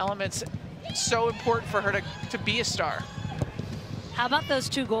foundational elements so important for her to be a star. How about those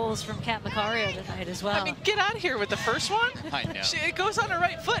 2 goals from Kat Macario tonight as well? I mean, get out of here with the first one. I know. It goes on her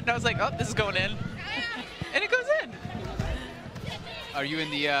right foot, and I was like, oh, this is going in. And it goes in. Are you in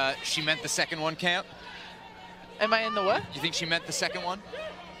the she meant the second one camp? Am I in the what? You think she meant the second one?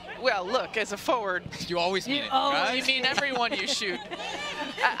 Well, look, as a forward, you always mean it, right? You mean every one you shoot.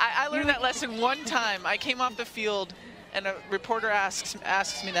 I learned that lesson one time. I came off the field, and a reporter asks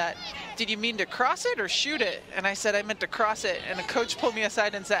me that, did you mean to cross it or shoot it? And I said I meant to cross it, and a coach pulled me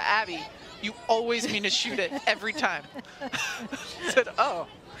aside and said, Abby, you always mean to shoot it every time. I said, oh,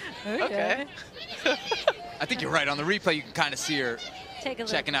 okay. I think you're right. On the replay, you can kind of see her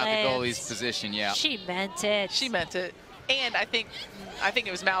checking out the goalie's position. Yeah. She meant it. She meant it. And I think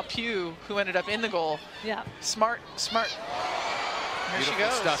it was Mal Pugh who ended up in the goal. Yeah. Smart. Here Beautiful she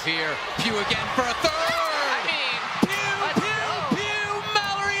goes. Stuff here. Pugh again for a third. I mean, Pugh.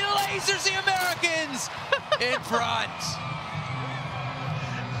 Mallory lasers the Americans in front.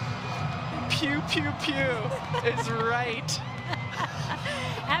 Pugh is right.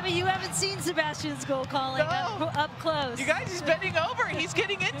 Abby, you haven't seen Sebastian's goal calling up close. You guys, he's bending over. He's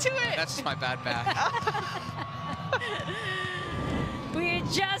getting into it. That's just my bad back. We had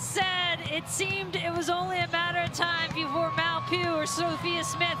just said it seemed it was only a matter of time before Mal Pugh or Sophia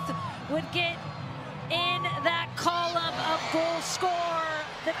Smith would get in that column of goal score.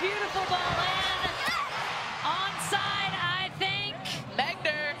 The beautiful ball in. Onside, I think.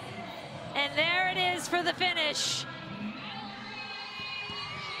 Magner. And there it is for the finish.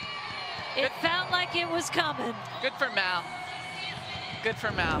 It felt like it was coming. Good for Mal. Good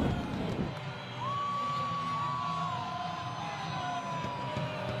for Mal.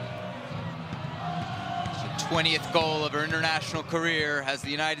 The 20th goal of her international career has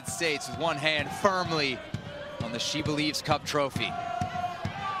the United States with one hand firmly on the SheBelieves Cup trophy.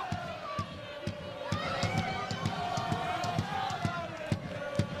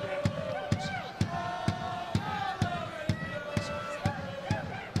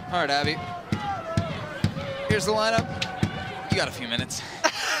 All right, Abby. Here's the lineup. You got a few minutes.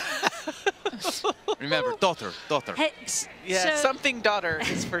 Remember, daughter. Hey, Yeah, so, something daughter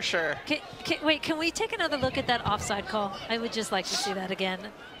is for sure. wait, can we take another look at that offside call? I would just like to see that again.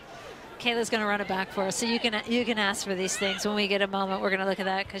 Kayla's going to run it back for us, so you can ask for these things when we get a moment. We're going to look at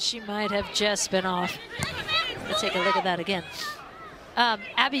that because she might have just been off. Let's take a look at that again.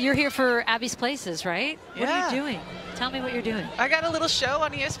 Abby, you're here for Abby's Places, right? Yeah. What are you doing? Tell me what you're doing. I got a little show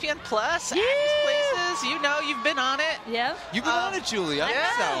on ESPN Plus. Abby's Places. You know, you've been on it. Yep. You've been on it, Julie. I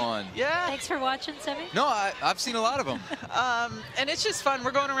missed that one. Yeah. Thanks for watching, Sevi. No, I've seen a lot of them. And it's just fun. We're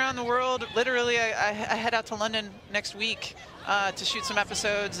going around the world. Literally, I head out to London next week to shoot some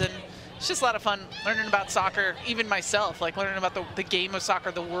episodes, and it's just a lot of fun learning about soccer, even myself, like learning about the game of soccer,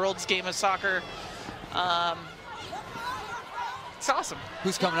 the world's game of soccer. It's awesome.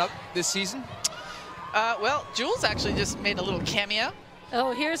 Who's coming up this season? Well, Jules actually just made a little cameo.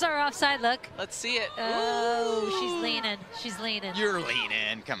 Oh, here's our offside look. Let's see it. Oh, Ooh. she's leaning. She's leaning. You're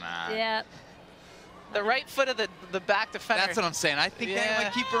leaning. Come on. Yeah. The right foot of the back defender. That's what I'm saying. I think they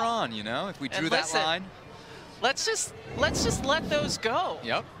might keep her on, you know, if we drew that line. Let's just let those go.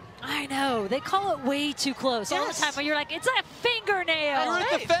 Yep. I know. They call it way too close all the time, but you're like, it's a fingernail. You're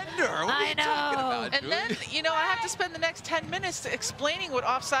a defender. What are you talking about, And Julie? then, you know, I have to spend the next 10 minutes explaining what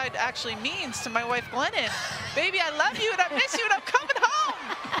offside actually means to my wife, Glennon. Baby, I love you and I miss you and I'm coming home.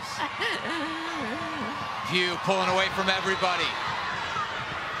 Pugh pulling away from everybody.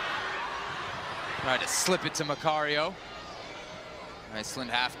 Trying to slip it to Macario. Iceland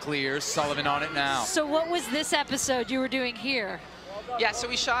half clears. Sullivan on it now. So what was this episode you were doing here? Yeah, so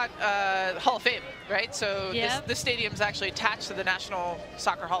we shot Hall of Fame, right? So this stadium's actually attached to the National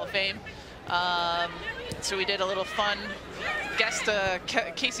Soccer Hall of Fame. So we did a little fun guest,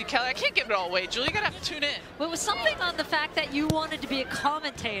 Casey Kelly. I can't give it all away, Julie. You're going to have to tune in. Well, it was something on the fact that you wanted to be a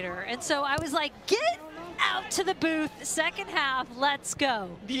commentator. And so I was like, get out to the booth, second half, let's go.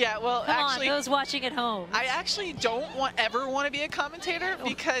 Yeah, well, Come actually, on, those watching at home. I actually don't ever want to be a commentator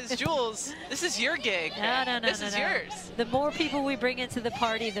because, Jules, this is your gig. No. This is yours. The more people we bring into the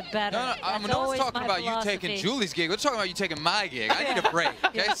party, the better. No, I'm not talking about you taking Julie's gig. We're talking about you taking my gig. I need a break,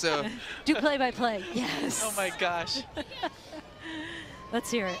 okay? So do play-by-play. Yes. Oh, my gosh.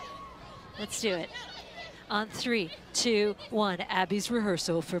 Let's hear it. Let's do it. On 3, 2, 1, Abby's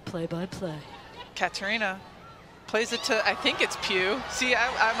rehearsal for play-by-play. Katerina plays it to, I think it's Pugh. See,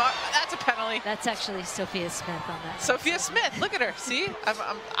 that's a penalty. That's actually Sophia Smith on that. Sophia Smith, look at her. See,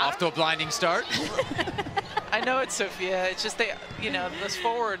 I'm off to a blinding start. I know it's Sophia. It's just those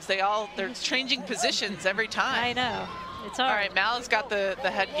forwards, they're changing positions every time. I know. It's hard. All right, Mal's got the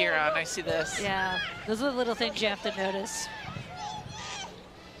headgear on. I see this. Yeah, those are the little things you have to notice.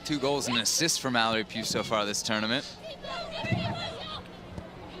 2 goals and an assist for Mallory Pugh so far this tournament.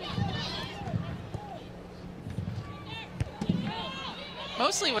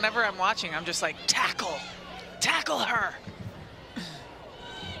 Mostly whenever I'm watching, I'm just like, tackle her.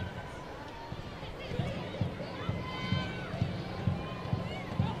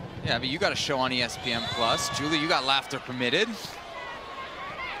 Yeah, but you got a show on ESPN Plus. Julie, you got Laughter Permitted.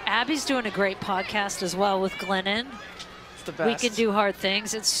 Abby's doing a great podcast as well with Glennon. It's the best. We Can Do Hard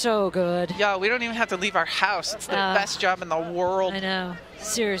Things. It's so good. Yeah, we don't even have to leave our house. It's the best job in the world. I know.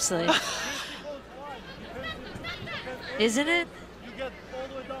 Seriously. Isn't it?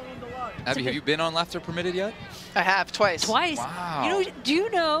 Abby, have you been on Laughter Permitted yet? I have, twice. Twice. Wow. Do you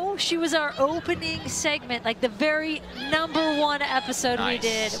know she was our opening segment, like the very #1 episode we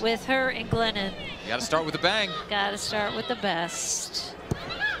did with her and Glennon. You got to start with a bang. Got to start with the best.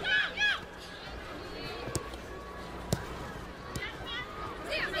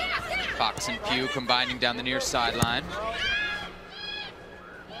 Fox and Pugh combining down the near sideline.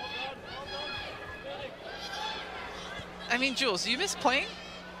 I mean, Jules, do you miss playing?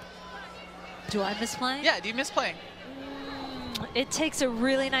 Do I miss playing? Yeah, do you miss playing? It takes a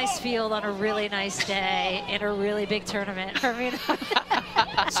really nice field on a really nice day in a really big tournament. I mean,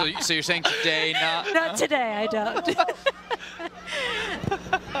 so you're saying today, not today, I don't.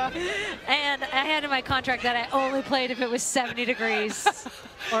 And I had in my contract that I only played if it was 70 degrees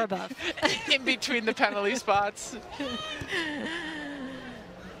or above. In between the penalty spots.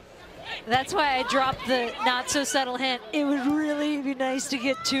 That's why I dropped the not so subtle hint. It would really be nice to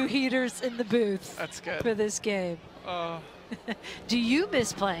get 2 heaters in the booth. That's good. For this game. Oh. Do you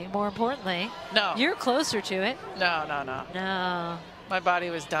miss playing, more importantly? No. You're closer to it. No. No. My body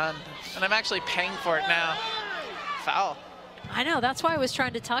was done. And I'm actually paying for it now. Foul. I know. That's why I was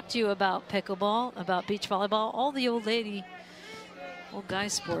trying to talk to you about pickleball, about beach volleyball, all the old guy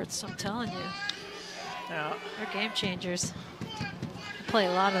sports. I'm telling you. Yeah. They're game changers. I play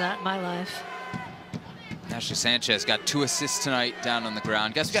a lot of that in my life. Ashley Sanchez got 2 assists tonight down on the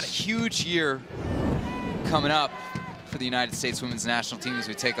ground. Guys, we've got a huge year coming up for the United States women's national team as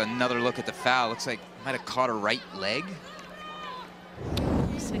we take another look at the foul. Looks like might have caught her right leg.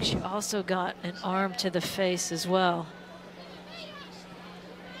 Looks like she also got an arm to the face as well.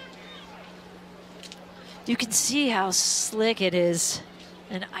 You can see how slick it is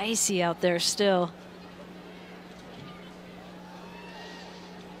and icy out there still.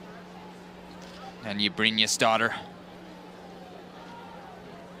 And Yebrinya's daughter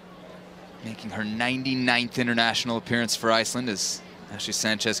making her 99th international appearance for Iceland as Ashley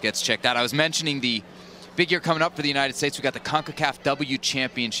Sanchez gets checked out. I was mentioning the big year coming up for the United States. We got the CONCACAF W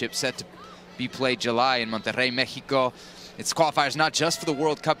Championship set to be played July in Monterrey, Mexico. It's qualifiers not just for the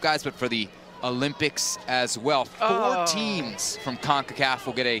World Cup, guys, but for the Olympics as well. 4 teams from CONCACAF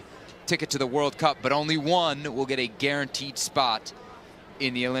will get a ticket to the World Cup, but only 1 will get a guaranteed spot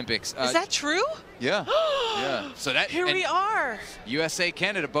in the Olympics. Is that true? Yeah. Yeah. So that here we are. USA,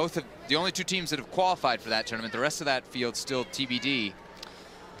 Canada, both of the only 2 teams that have qualified for that tournament. The rest of that field still TBD.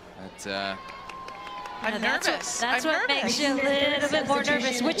 But, I'm nervous. That's what makes you a little bit more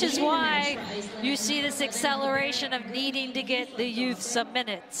nervous, which is why you see this acceleration of needing to get the youth some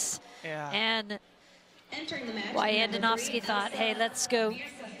minutes. Yeah. And why Andonovski thought, hey, let's go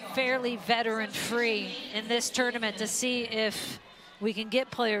fairly veteran-free in this tournament to see if we can get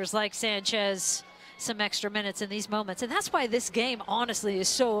players like Sanchez some extra minutes in these moments. And that's why this game, honestly, is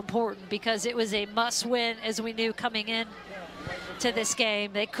so important, because it was a must-win, as we knew coming in to this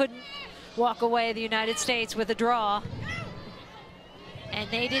game. They couldn't walk away, the United States, with a draw. And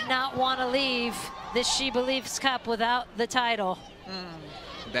they did not want to leave this SheBelieves Cup without the title.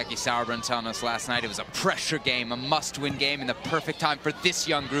 Becky Sauerbrunn telling us last night it was a pressure game, a must-win game, and the perfect time for this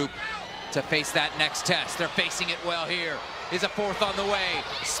young group to face that next test. They're facing it well here. Is a 4th on the way.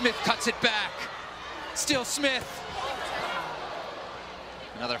 Smith cuts it back. Still Smith.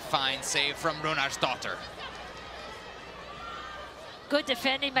 Another fine save from Runarsdottir. Good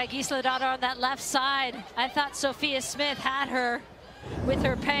defending by Gisladottir on that left side. I thought Sophia Smith had her with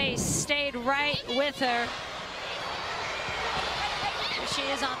her pace, stayed right with her. Here she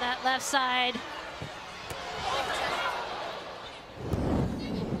is on that left side.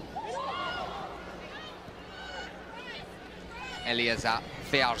 Eliasa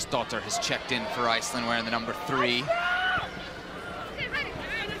Fearsdottir has checked in for Iceland wearing the number 3.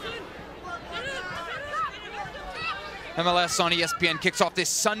 MLS on ESPN kicks off this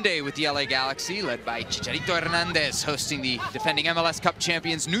Sunday with the LA Galaxy, led by Chicharito Hernandez, hosting the defending MLS Cup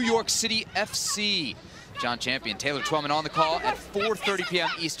champions New York City FC. John Champion, Taylor Twellman on the call at 4:30 p.m.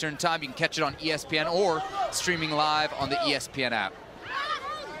 Eastern Time. You can catch it on ESPN or streaming live on the ESPN app.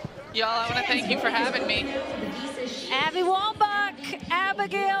 Y'all, I want to thank you for having me. Abby Wambach,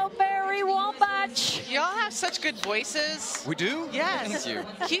 Abigail Mary Wambach. Y'all have such good voices. We do? Yes. Thank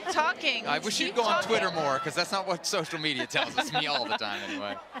you. Keep talking. I wish you'd go on Twitter more, because that's not what social media tells us. Me all the time,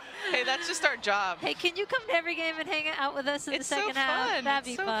 anyway. Hey, that's just our job. Hey, can you come to every game and hang out with us in the second so half? fun. That'd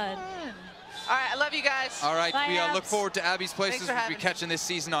be so fun. All right, I love you guys. All right, Bye, we Abs. look forward to Abby's Places, for which we'll be having me. catching this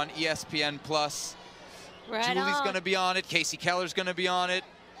season on ESPN+. Right Julie's on. going to be on it. Casey Keller's going to be on it.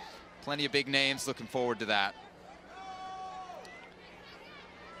 Plenty of big names. Looking forward to that.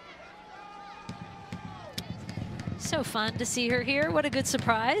 So fun to see her here. What a good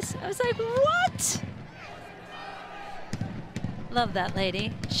surprise. I was like, what? Love that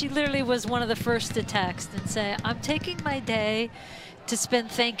lady. She literally was one of the first to text and say, I'm taking my day to spend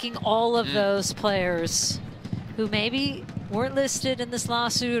thanking all of those players who maybe weren't listed in this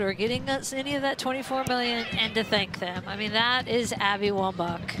lawsuit or getting us any of that $24 million, and to thank them. I mean, that is Abby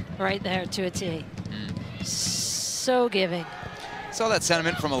Wambach right there to a T. So giving. Saw that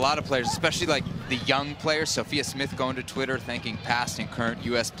sentiment from a lot of players, especially like the young players. Sophia Smith going to Twitter thanking past and current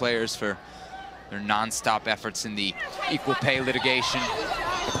U.S. players for their non-stop efforts in the equal pay litigation.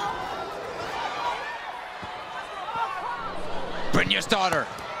 Brynjar's daughter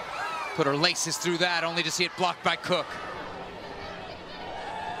put her laces through that, only to see it blocked by Cook.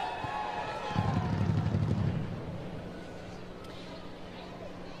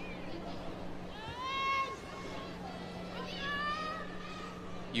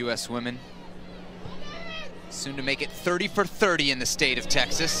 U.S. women soon to make it 30 for 30 in the state of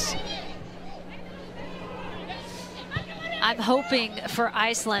Texas. I'm hoping for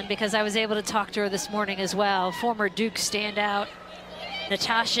Iceland, because I was able to talk to her this morning as well. Former Duke standout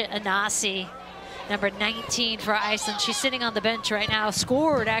Natasha Anasi, number 19 for Iceland. She's sitting on the bench right now.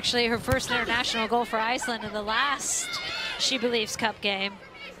 Scored actually her first international goal for Iceland in the last SheBelieves Cup game.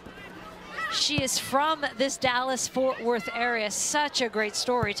 She is from this Dallas-Fort Worth area. Such a great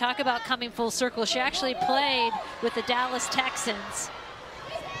story. Talk about coming full circle. She actually played with the Dallas Texans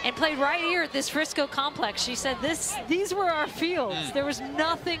and played right here at this Frisco complex. She said these were our fields. There was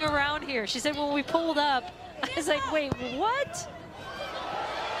nothing around here. She said when we pulled up, I was like, wait, what?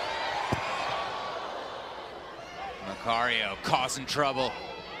 Macario causing trouble.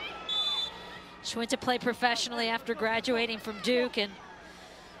 She went to play professionally after graduating from Duke and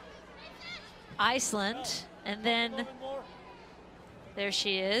Iceland, and then there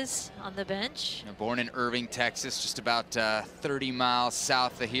she is on the bench. Born in Irving, Texas, just about 30 miles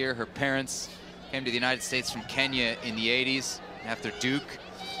south of here. Her parents came to the United States from Kenya in the 80s after Duke.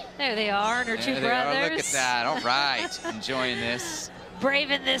 There they are, and her two There brothers. they are. Look at that. All right, enjoying this.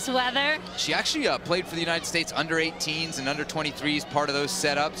 Braving this weather. She actually played for the United States under 18s and under 23s, part of those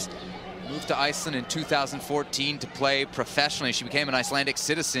setups. Moved to Iceland in 2014 to play professionally. She became an Icelandic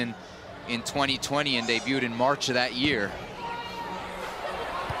citizen in 2020 and debuted in March of that year.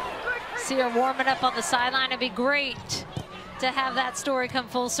 See her warming up on the sideline. It'd be great to have that story come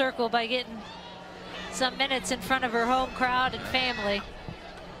full circle by getting some minutes in front of her home crowd and family.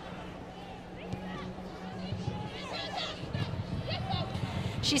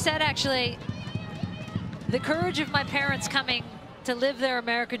 She said, actually, the courage of my parents coming to live their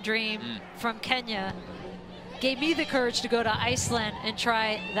American dream from Kenya gave me the courage to go to Iceland and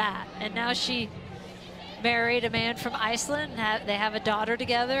try that. And now she married a man from Iceland. They have a daughter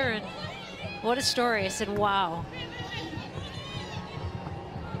together, and what a story. I said, wow.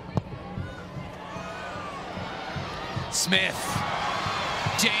 Smith,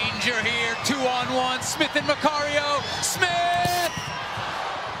 danger here, 2-on-1, Smith and Macario. Smith!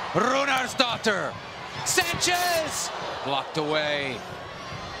 Runarsdottir, Sanchez, blocked away.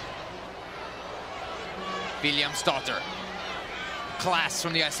 Williamsdottir, class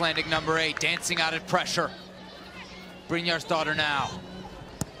from the Icelandic number 8, dancing out of pressure. Brynjarsdottir now.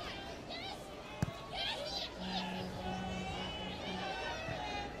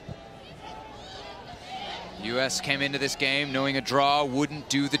 U.S. came into this game knowing a draw wouldn't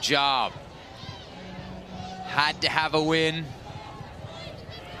do the job. Had to have a win.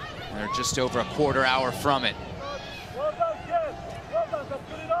 They're just over a quarter hour from it.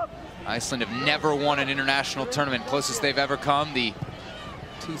 Iceland have never won an international tournament. Closest they've ever come, the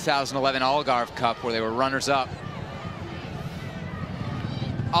 2011 Algarve Cup, where they were runners-up.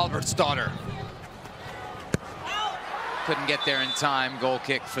 Albertsdottir. Couldn't get there in time. Goal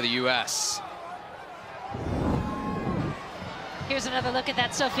kick for the U.S. Here's another look at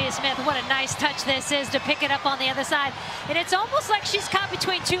that Sophia Smith. What a nice touch this is to pick it up on the other side. And it's almost like she's caught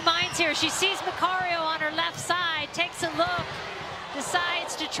between two minds here. She sees Macario on her left side, takes a look,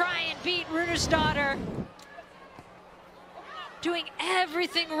 decides to try and beat Runarsdottir. Doing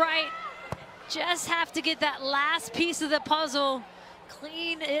everything right. Just have to get that last piece of the puzzle,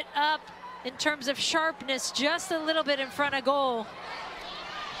 clean it up in terms of sharpness, just a little bit in front of goal.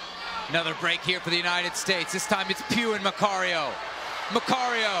 Another break here for the United States. This time it's Pugh and Macario.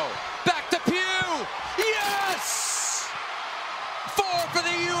 Macario, back to Pugh. Yes! 4 for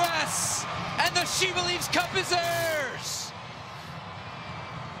the U.S. And the SheBelieves Cup is theirs.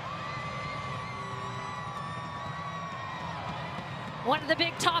 One of the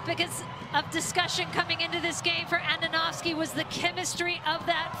big topics of discussion coming into this game for Andonovski was the chemistry of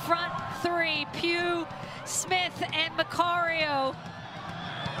that front three, Pugh, Smith, and Macario.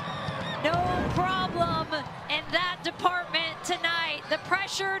 No problem in that department tonight. The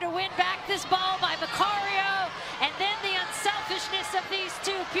pressure to win back this ball by Macario, and then the unselfishness of these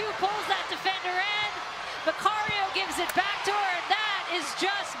two. Pugh pulls that defender in. Macario gives it back to her, and that is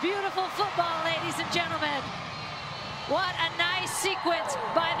just beautiful football, ladies and gentlemen. What a nice sequence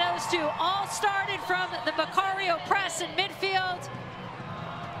by those two. All started from the Macario press in midfield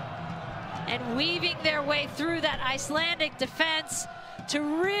and weaving their way through that Icelandic defense to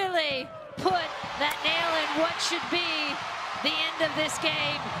really put that nail in what should be the end of this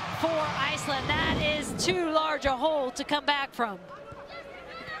game for Iceland. That is too large a hole to come back from.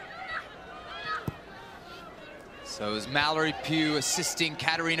 So is Mallory Pugh assisting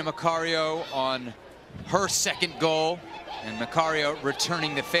Katarina Macario on her second goal, and Macario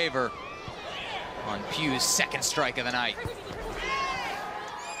returning the favor on Pugh's second strike of the night.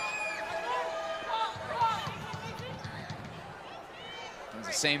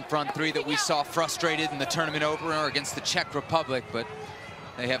 The same front three that we saw frustrated in the tournament opener against the Czech Republic, but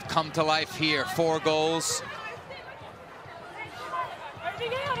they have come to life here. 4 goals.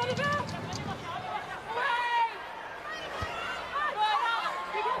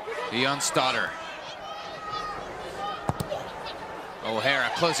 Williamsdottir.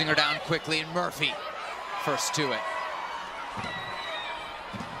 O'Hara closing her down quickly, and Murphy first to it.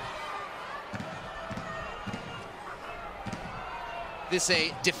 This is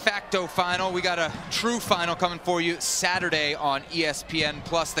a de facto final. We got a true final coming for you Saturday on ESPN+,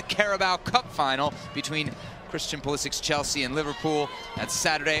 the Carabao Cup final between Christian Pulisic's Chelsea and Liverpool. That's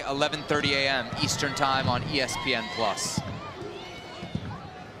Saturday, 11:30 a.m. Eastern Time on ESPN+.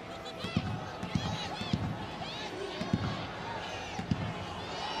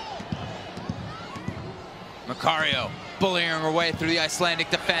 Macario bullying her way through the Icelandic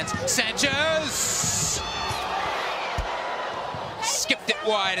defense. Sanchez! Skipped it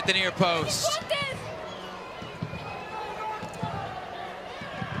wide at the near post.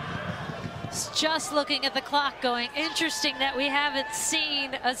 Just looking at the clock going, interesting that we haven't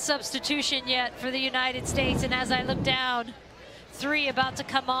seen a substitution yet for the United States. And as I look down, 3 about to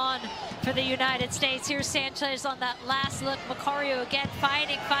come on for the United States. Here's Sanchez on that last look. Macario again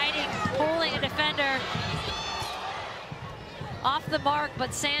fighting, pulling a defender off the mark,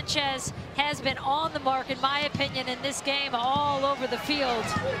 but Sanchez has been on the mark, in my opinion, in this game, all over the field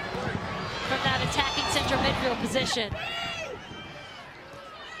from that attacking central midfield position.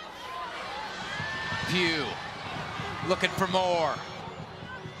 Pugh looking for more.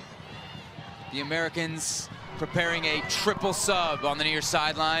 The Americans preparing a triple sub on the near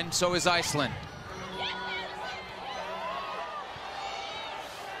sideline. So is Iceland.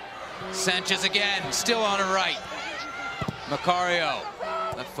 Sanchez again, still on her right. Macario,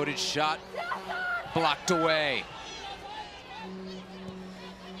 left-footed shot, blocked away.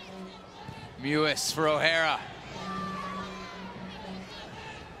 Mewis for O'Hara.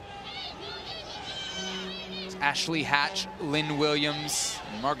 Ashley Hatch, Lynn Williams,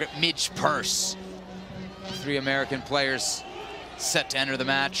 Margaret Midge Purse. 3 American players set to enter the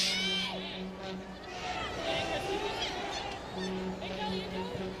match.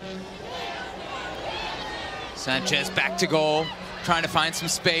 Sanchez back to goal, trying to find some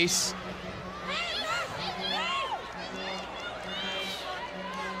space.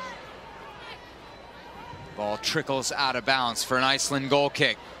 Ball trickles out of bounds for an Iceland goal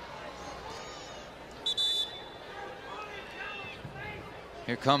kick.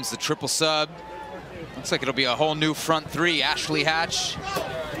 Here comes the triple sub. Looks like it'll be a whole new front 3. Ashley Hatch,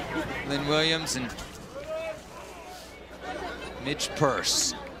 Lynn Williams, and Midge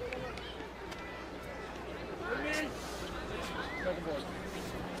Purse.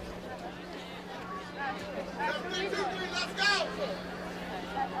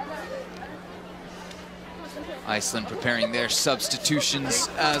 Iceland preparing their substitutions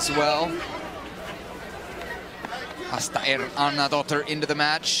as well. Asta Arnardóttir into the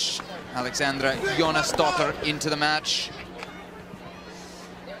match. Alexandra Jónasdóttir into the match.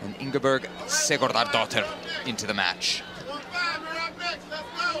 And Ingeborg Sigurdardóttir into the match.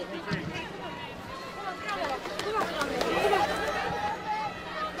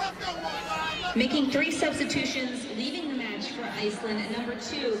 Making 3 substitutions, leaving the match for Iceland, number 2,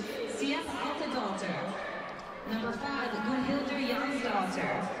 Sif Altadóttir. Number 5, Gunnhildur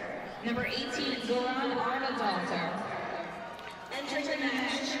Jónsdóttir. Number 18, Goran Arnardóttir. Entering the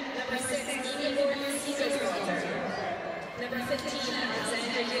match, number 6, Ingeborg Sigurdardóttir. Number 15,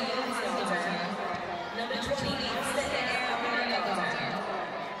 Alexandra Jónsdóttir. Number 20, Asta Arnardóttir.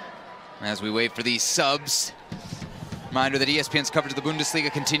 As we wait for these subs, reminder that ESPN's coverage of the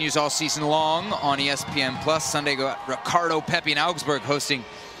Bundesliga continues all season long on ESPN+. Sunday, Ricardo Pepi in Augsburg hosting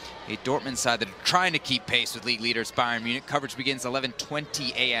a Dortmund side that are trying to keep pace with league leaders Bayern Munich. Coverage begins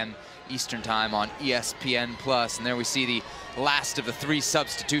 11:20 a.m. Eastern Time on ESPN+. And there we see the last of the 3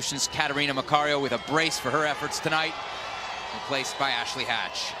 substitutions. Katarina Macario with a brace for her efforts tonight, replaced by Ashley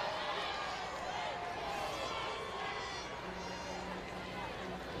Hatch.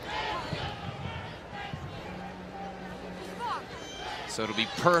 So it'll be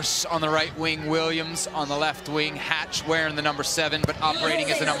Purse on the right wing, Williams on the left wing, Hatch wearing the number 7, but operating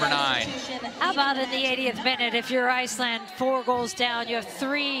as a number 9. How about in the 80th minute, if you're Iceland, 4 goals down, you have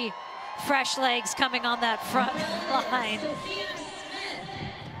 3 fresh legs coming on that front line.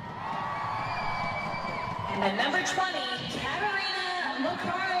 And number 20, Katarina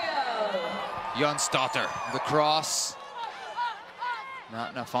Macario. Jónsdóttir, the cross.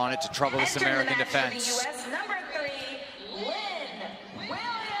 Not enough on it to trouble this American defense. Number 3,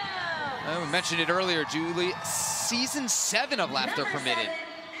 We mentioned it earlier, Julie. Season 7 of Laughter Permitted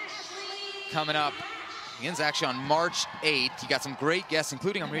coming up. Begins actually on March 8th. You got some great guests,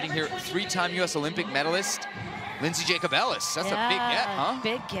 including, I'm reading here, 3-time U.S. Olympic medalist, Lindsay Jacob-Ellis. That's a big get, huh?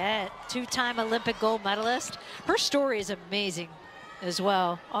 Big get. 2-time Olympic gold medalist. Her story is amazing as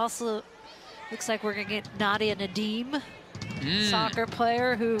well. Also, looks like we're going to get Nadia Nadim soccer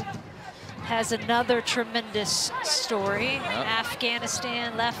player who has another tremendous story. Yep.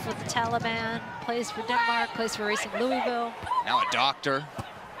 Afghanistan, left with the Taliban, plays for Denmark, plays for Racing Louisville. Now a doctor.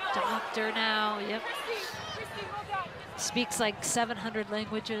 Doctor now, yep. Speaks like 700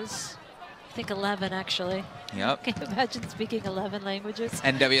 languages. I think 11, actually. Yep. Can you imagine speaking 11 languages?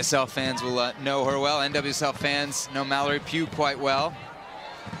 NWSL fans will know her well. NWSL fans know Mallory Pugh quite well.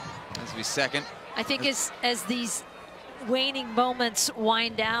 This will be second. I think as these waning moments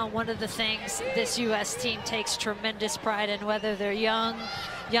wind down, one of the things this U.S. team takes tremendous pride in, whether they're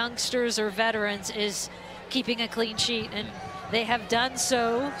youngsters or veterans, is keeping a clean sheet. And they have done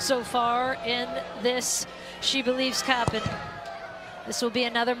so far in this SheBelieves Cup. And this will be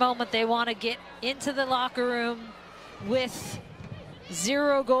another moment they want to get into the locker room with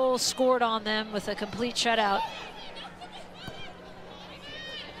 0 goals scored on them, with a complete shutout.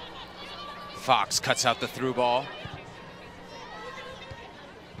 Fox cuts out the through ball.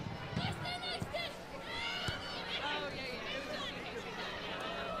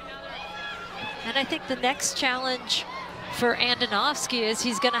 And I think the next challenge for Andonovski is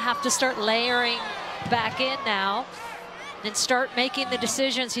he's going to have to start layering back in now and start making the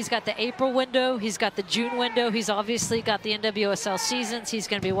decisions. He's got the April window, he's got the June window, he's obviously got the NWSL seasons, he's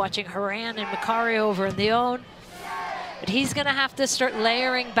going to be watching Haran and Macari over in the OWN. But he's going to have to start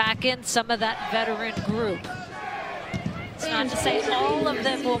layering back in some of that veteran group. It's not to say all of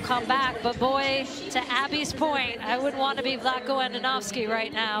them will come back, but boy, to Abby's point, I wouldn't want to be Vlatko Andonovski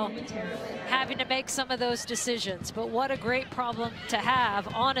right now, having to make some of those decisions. But what a great problem to have,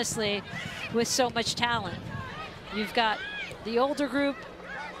 honestly, with so much talent. You've got the older group,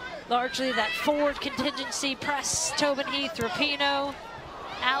 largely that forward contingency, Press, Tobin Heath, Rapinoe,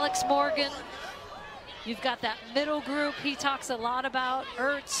 Alex Morgan. You've got that middle group he talks a lot about.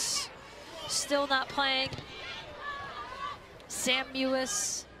 Ertz, still not playing. Sam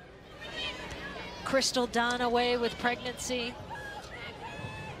Mewis, Crystal Dunn away with pregnancy.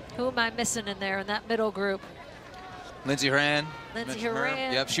 Who am I missing in there in that middle group? Lindsey Horan. Lindsey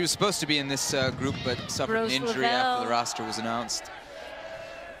Horan. Yep, she was supposed to be in this group, but suffered an injury after the roster was announced.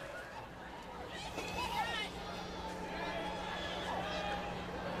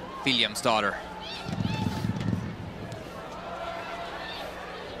 Williams' daughter.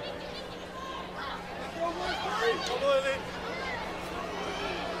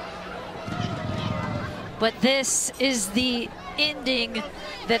 But this is the ending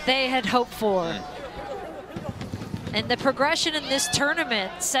that they had hoped for. And the progression in this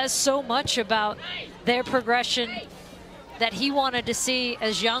tournament says so much about their progression that he wanted to see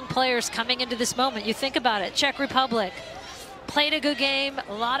as young players coming into this moment. You think about it, Czech Republic played a good game,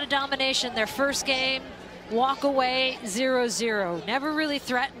 a lot of domination. Their first game, walk away 0-0. Never really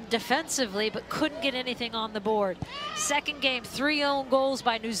threatened defensively, but couldn't get anything on the board. Second game, 3 own goals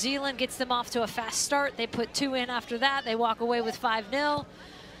by New Zealand, gets them off to a fast start. They put 2 in after that. They walk away with 5-0.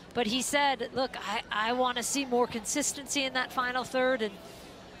 But he said, look, I want to see more consistency in that final third, and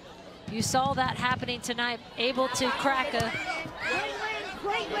you saw that happening tonight, able to crack a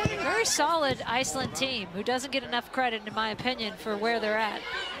very solid Iceland team who doesn't get enough credit, in my opinion, for where they're at.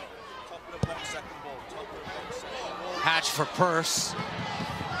 Hatch for Purse.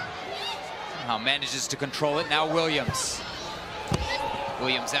 Somehow manages to control it. Now Williams.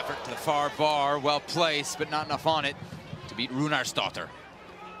 Williams' effort to the far bar, well placed, but not enough on it to beat Runarsdottir.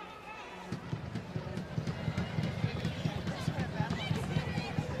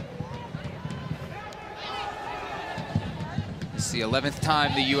 It's the 11th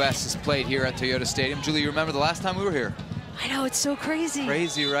time the U.S. has played here at Toyota Stadium. Julie, you remember the last time we were here? I know, it's so crazy.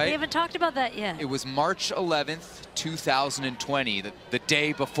 Crazy, right? We haven't talked about that yet. It was March 11th, 2020, the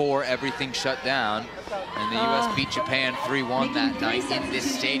day before everything shut down. And the U.S. beat Japan 3-1 that night in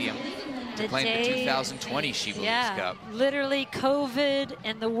this stadium to play the 2020 SheBelieves Cup. Literally COVID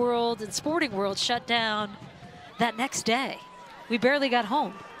and the world and sporting world shut down that next day. We barely got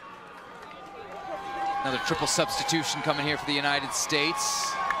home. Another triple substitution coming here for the United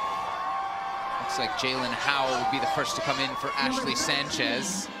States. Looks like Jalen Howell would be the first to come in for Ashley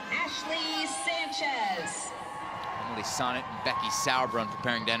Sanchez. Ashley Sanchez. Emily Sonnet and Becky Sauerbrunn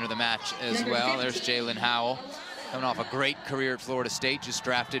preparing to enter the match as well. There's Jalen Howell, coming off a great career at Florida State, just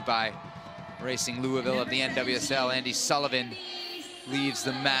drafted by Racing Louisville of the NWSL. Andy Sullivan leaves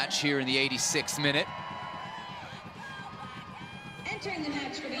the match here in the 86th minute. Entering the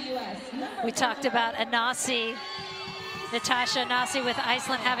match for the U.S. We talked about Anasi, Natasha Anasi with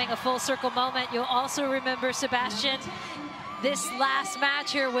Iceland having a full circle moment. You'll also remember, Sebastian, this last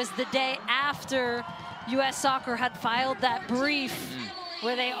match here was the day after U.S. Soccer had filed that brief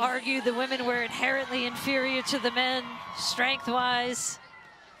where they argued the women were inherently inferior to the men, strength-wise,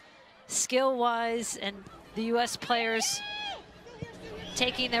 skill-wise, and the U.S. players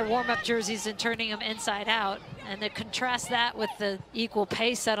taking their warm-up jerseys and turning them inside out. And to contrast that with the equal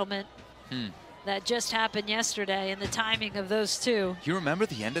pay settlement that just happened yesterday and the timing of those two. You remember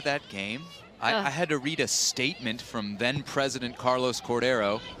the end of that game? I had to read a statement from then President Carlos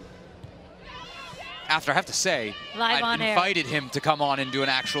Cordero. After, I have to say, I invited him to come on and do an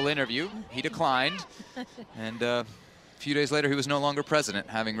actual interview. He declined. And a few days later, he was no longer president,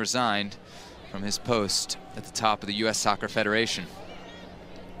 having resigned from his post at the top of the U.S. Soccer Federation.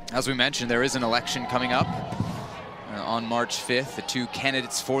 As we mentioned, there is an election coming up on March 5th. The two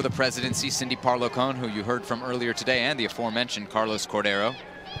candidates for the presidency, Cindy Parlow-Cone, who you heard from earlier today, and the aforementioned Carlos Cordero.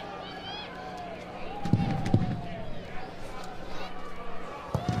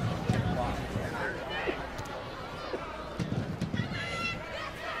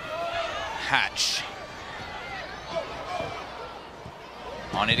 Hatch.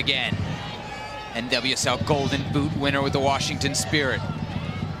 On it again. NWSL Golden Boot winner with the Washington Spirit.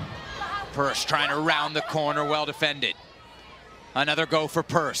 Purse trying to round the corner, well defended. Another go for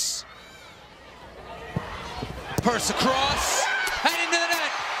Purse. Purse across and into the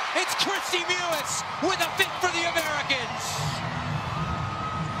net. It's Christy Mewis with a fit for the Americans.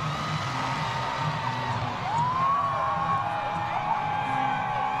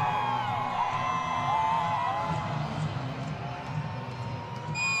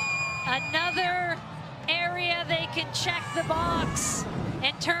 Another area they can check the box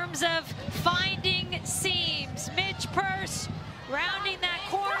in terms of finding seams. Midge Purse rounding that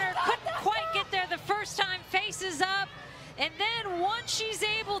corner, couldn't quite get there the first time, faces up, and then once she's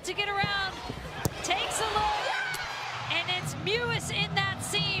able to get around, takes a look, and it's Mewis in that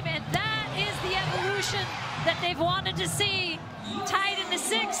seam, and that is the evolution that they've wanted to see. Tied in the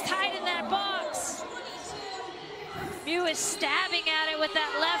six, tied in that box. Mewis stabbing at it with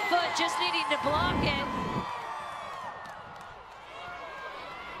that left foot, just needing to block it.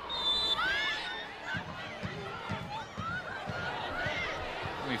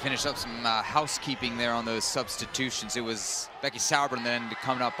 We finished up some housekeeping there on those substitutions. It was Becky Sauerbrunn then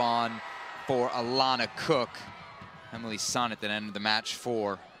coming up on for Alana Cook. Emily Sonnet then ended the match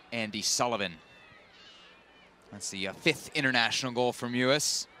for Andy Sullivan. That's the fifth international goal from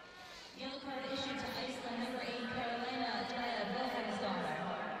Mewis. Yellow card issued to Iceland, number 8, Carolina Wilhelmsdottir.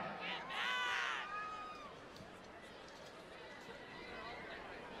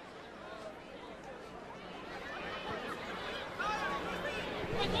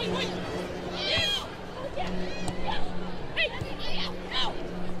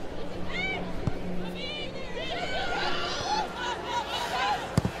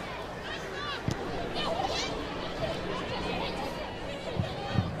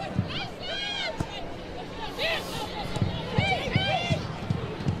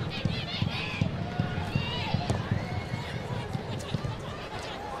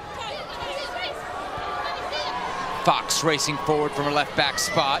 Fox racing forward from her left back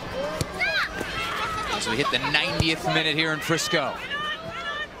spot. As we hit the 90th minute here in Frisco.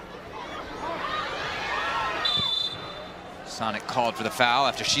 Sonnet called for the foul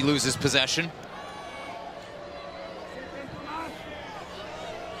after she loses possession.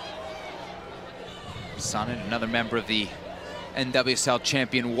 Sonnet, another member of the NWSL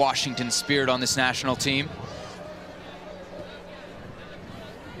champion Washington Spirit on this national team.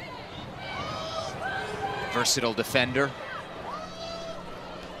 Versatile defender.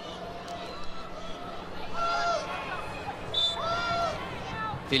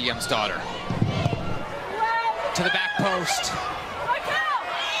 Wilhelmsdottir to the back post.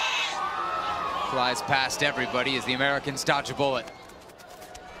 Flies past everybody as the Americans dodge a bullet.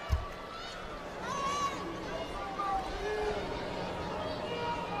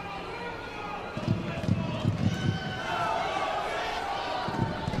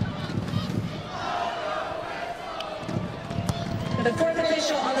 The fourth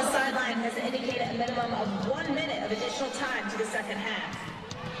official on the sideline has indicated a minimum of 1 minute of additional time to the second half.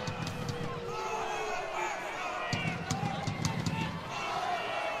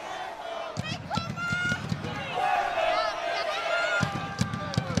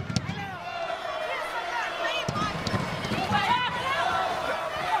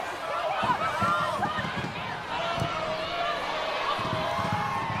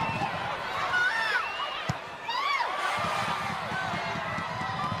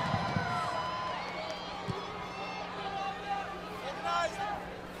 Organize!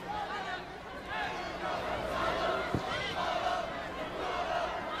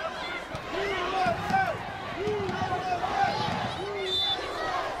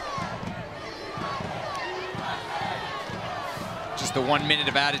 Just the 1 minute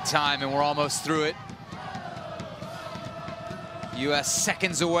of added time, and we're almost through it. U.S.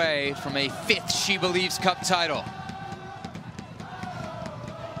 seconds away from a 5th SheBelieves Cup title.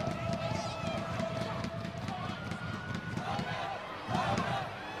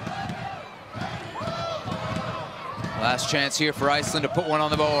 Last chance here for Iceland to put one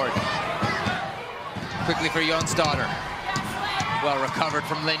on the board. Quickly for Jonsdottir. Well recovered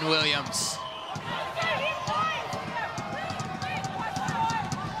from Lynn Williams.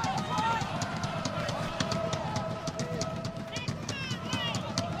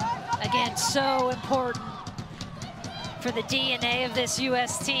 Again, so important for the DNA of this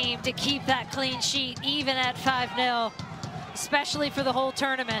U.S. team to keep that clean sheet even at 5-0, especially for the whole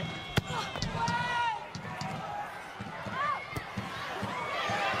tournament.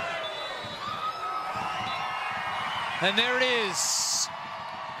 And there it is,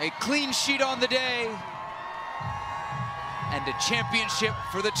 a clean sheet on the day and a championship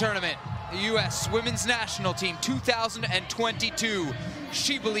for the tournament. The U.S. Women's National Team 2022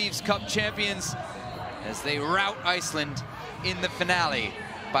 SheBelieves Cup champions as they rout Iceland in the finale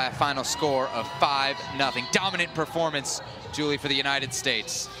by a final score of 5-0. Dominant performance, Julie, for the United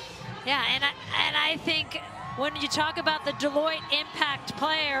States. Yeah, and I think when you talk about the Deloitte impact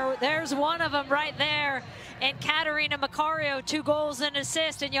player, there's one of them right there, and Katarina Macario, 2 goals and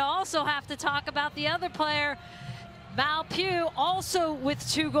assist. And you also have to talk about the other player, Mal Pugh, also with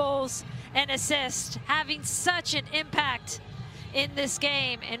 2 goals and assist, having such an impact in this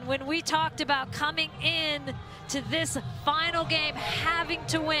game. And when we talked about coming in to this final game, having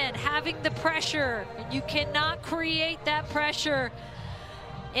to win, having the pressure, and you cannot create that pressure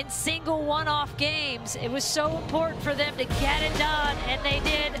in single one-off games. It was so important for them to get it done, and they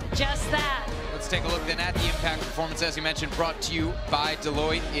did just that. Let's take a look then at the impact performance, as you mentioned, brought to you by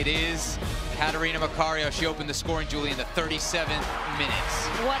Deloitte. It is Katarina Macario. She opened the scoring, Julie, in the 37th minute.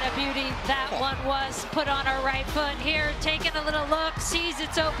 What a beauty that one was. Put on her right foot here, taking a little look, sees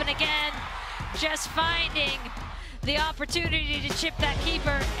it's open again, just finding the opportunity to chip that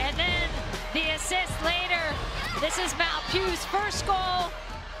keeper, and then the assist later. This is Mal Pugh's first goal.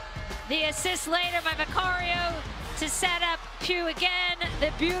 The assist later by Macario to set up Pugh again.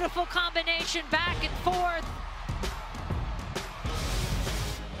 The beautiful combination back and forth.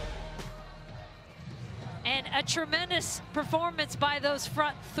 And a tremendous performance by those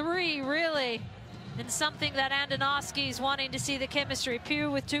front 3, really. And something that Andonovski's wanting to see the chemistry.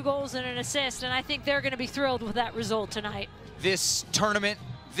 Pugh with 2 goals and an assist, and I think they're going to be thrilled with that result tonight. This tournament,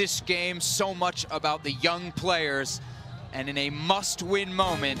 this game, so much about the young players, and in a must-win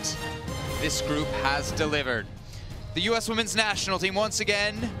moment, this group has delivered. The U.S. Women's National Team, once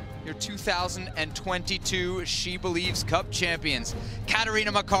again, your 2022 SheBelieves Cup champions.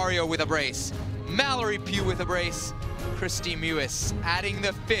 Katarina Macario with a brace, Mallory Pugh with a brace, Christy Mewis adding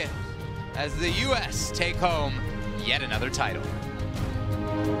the 5th as the U.S. take home yet another title.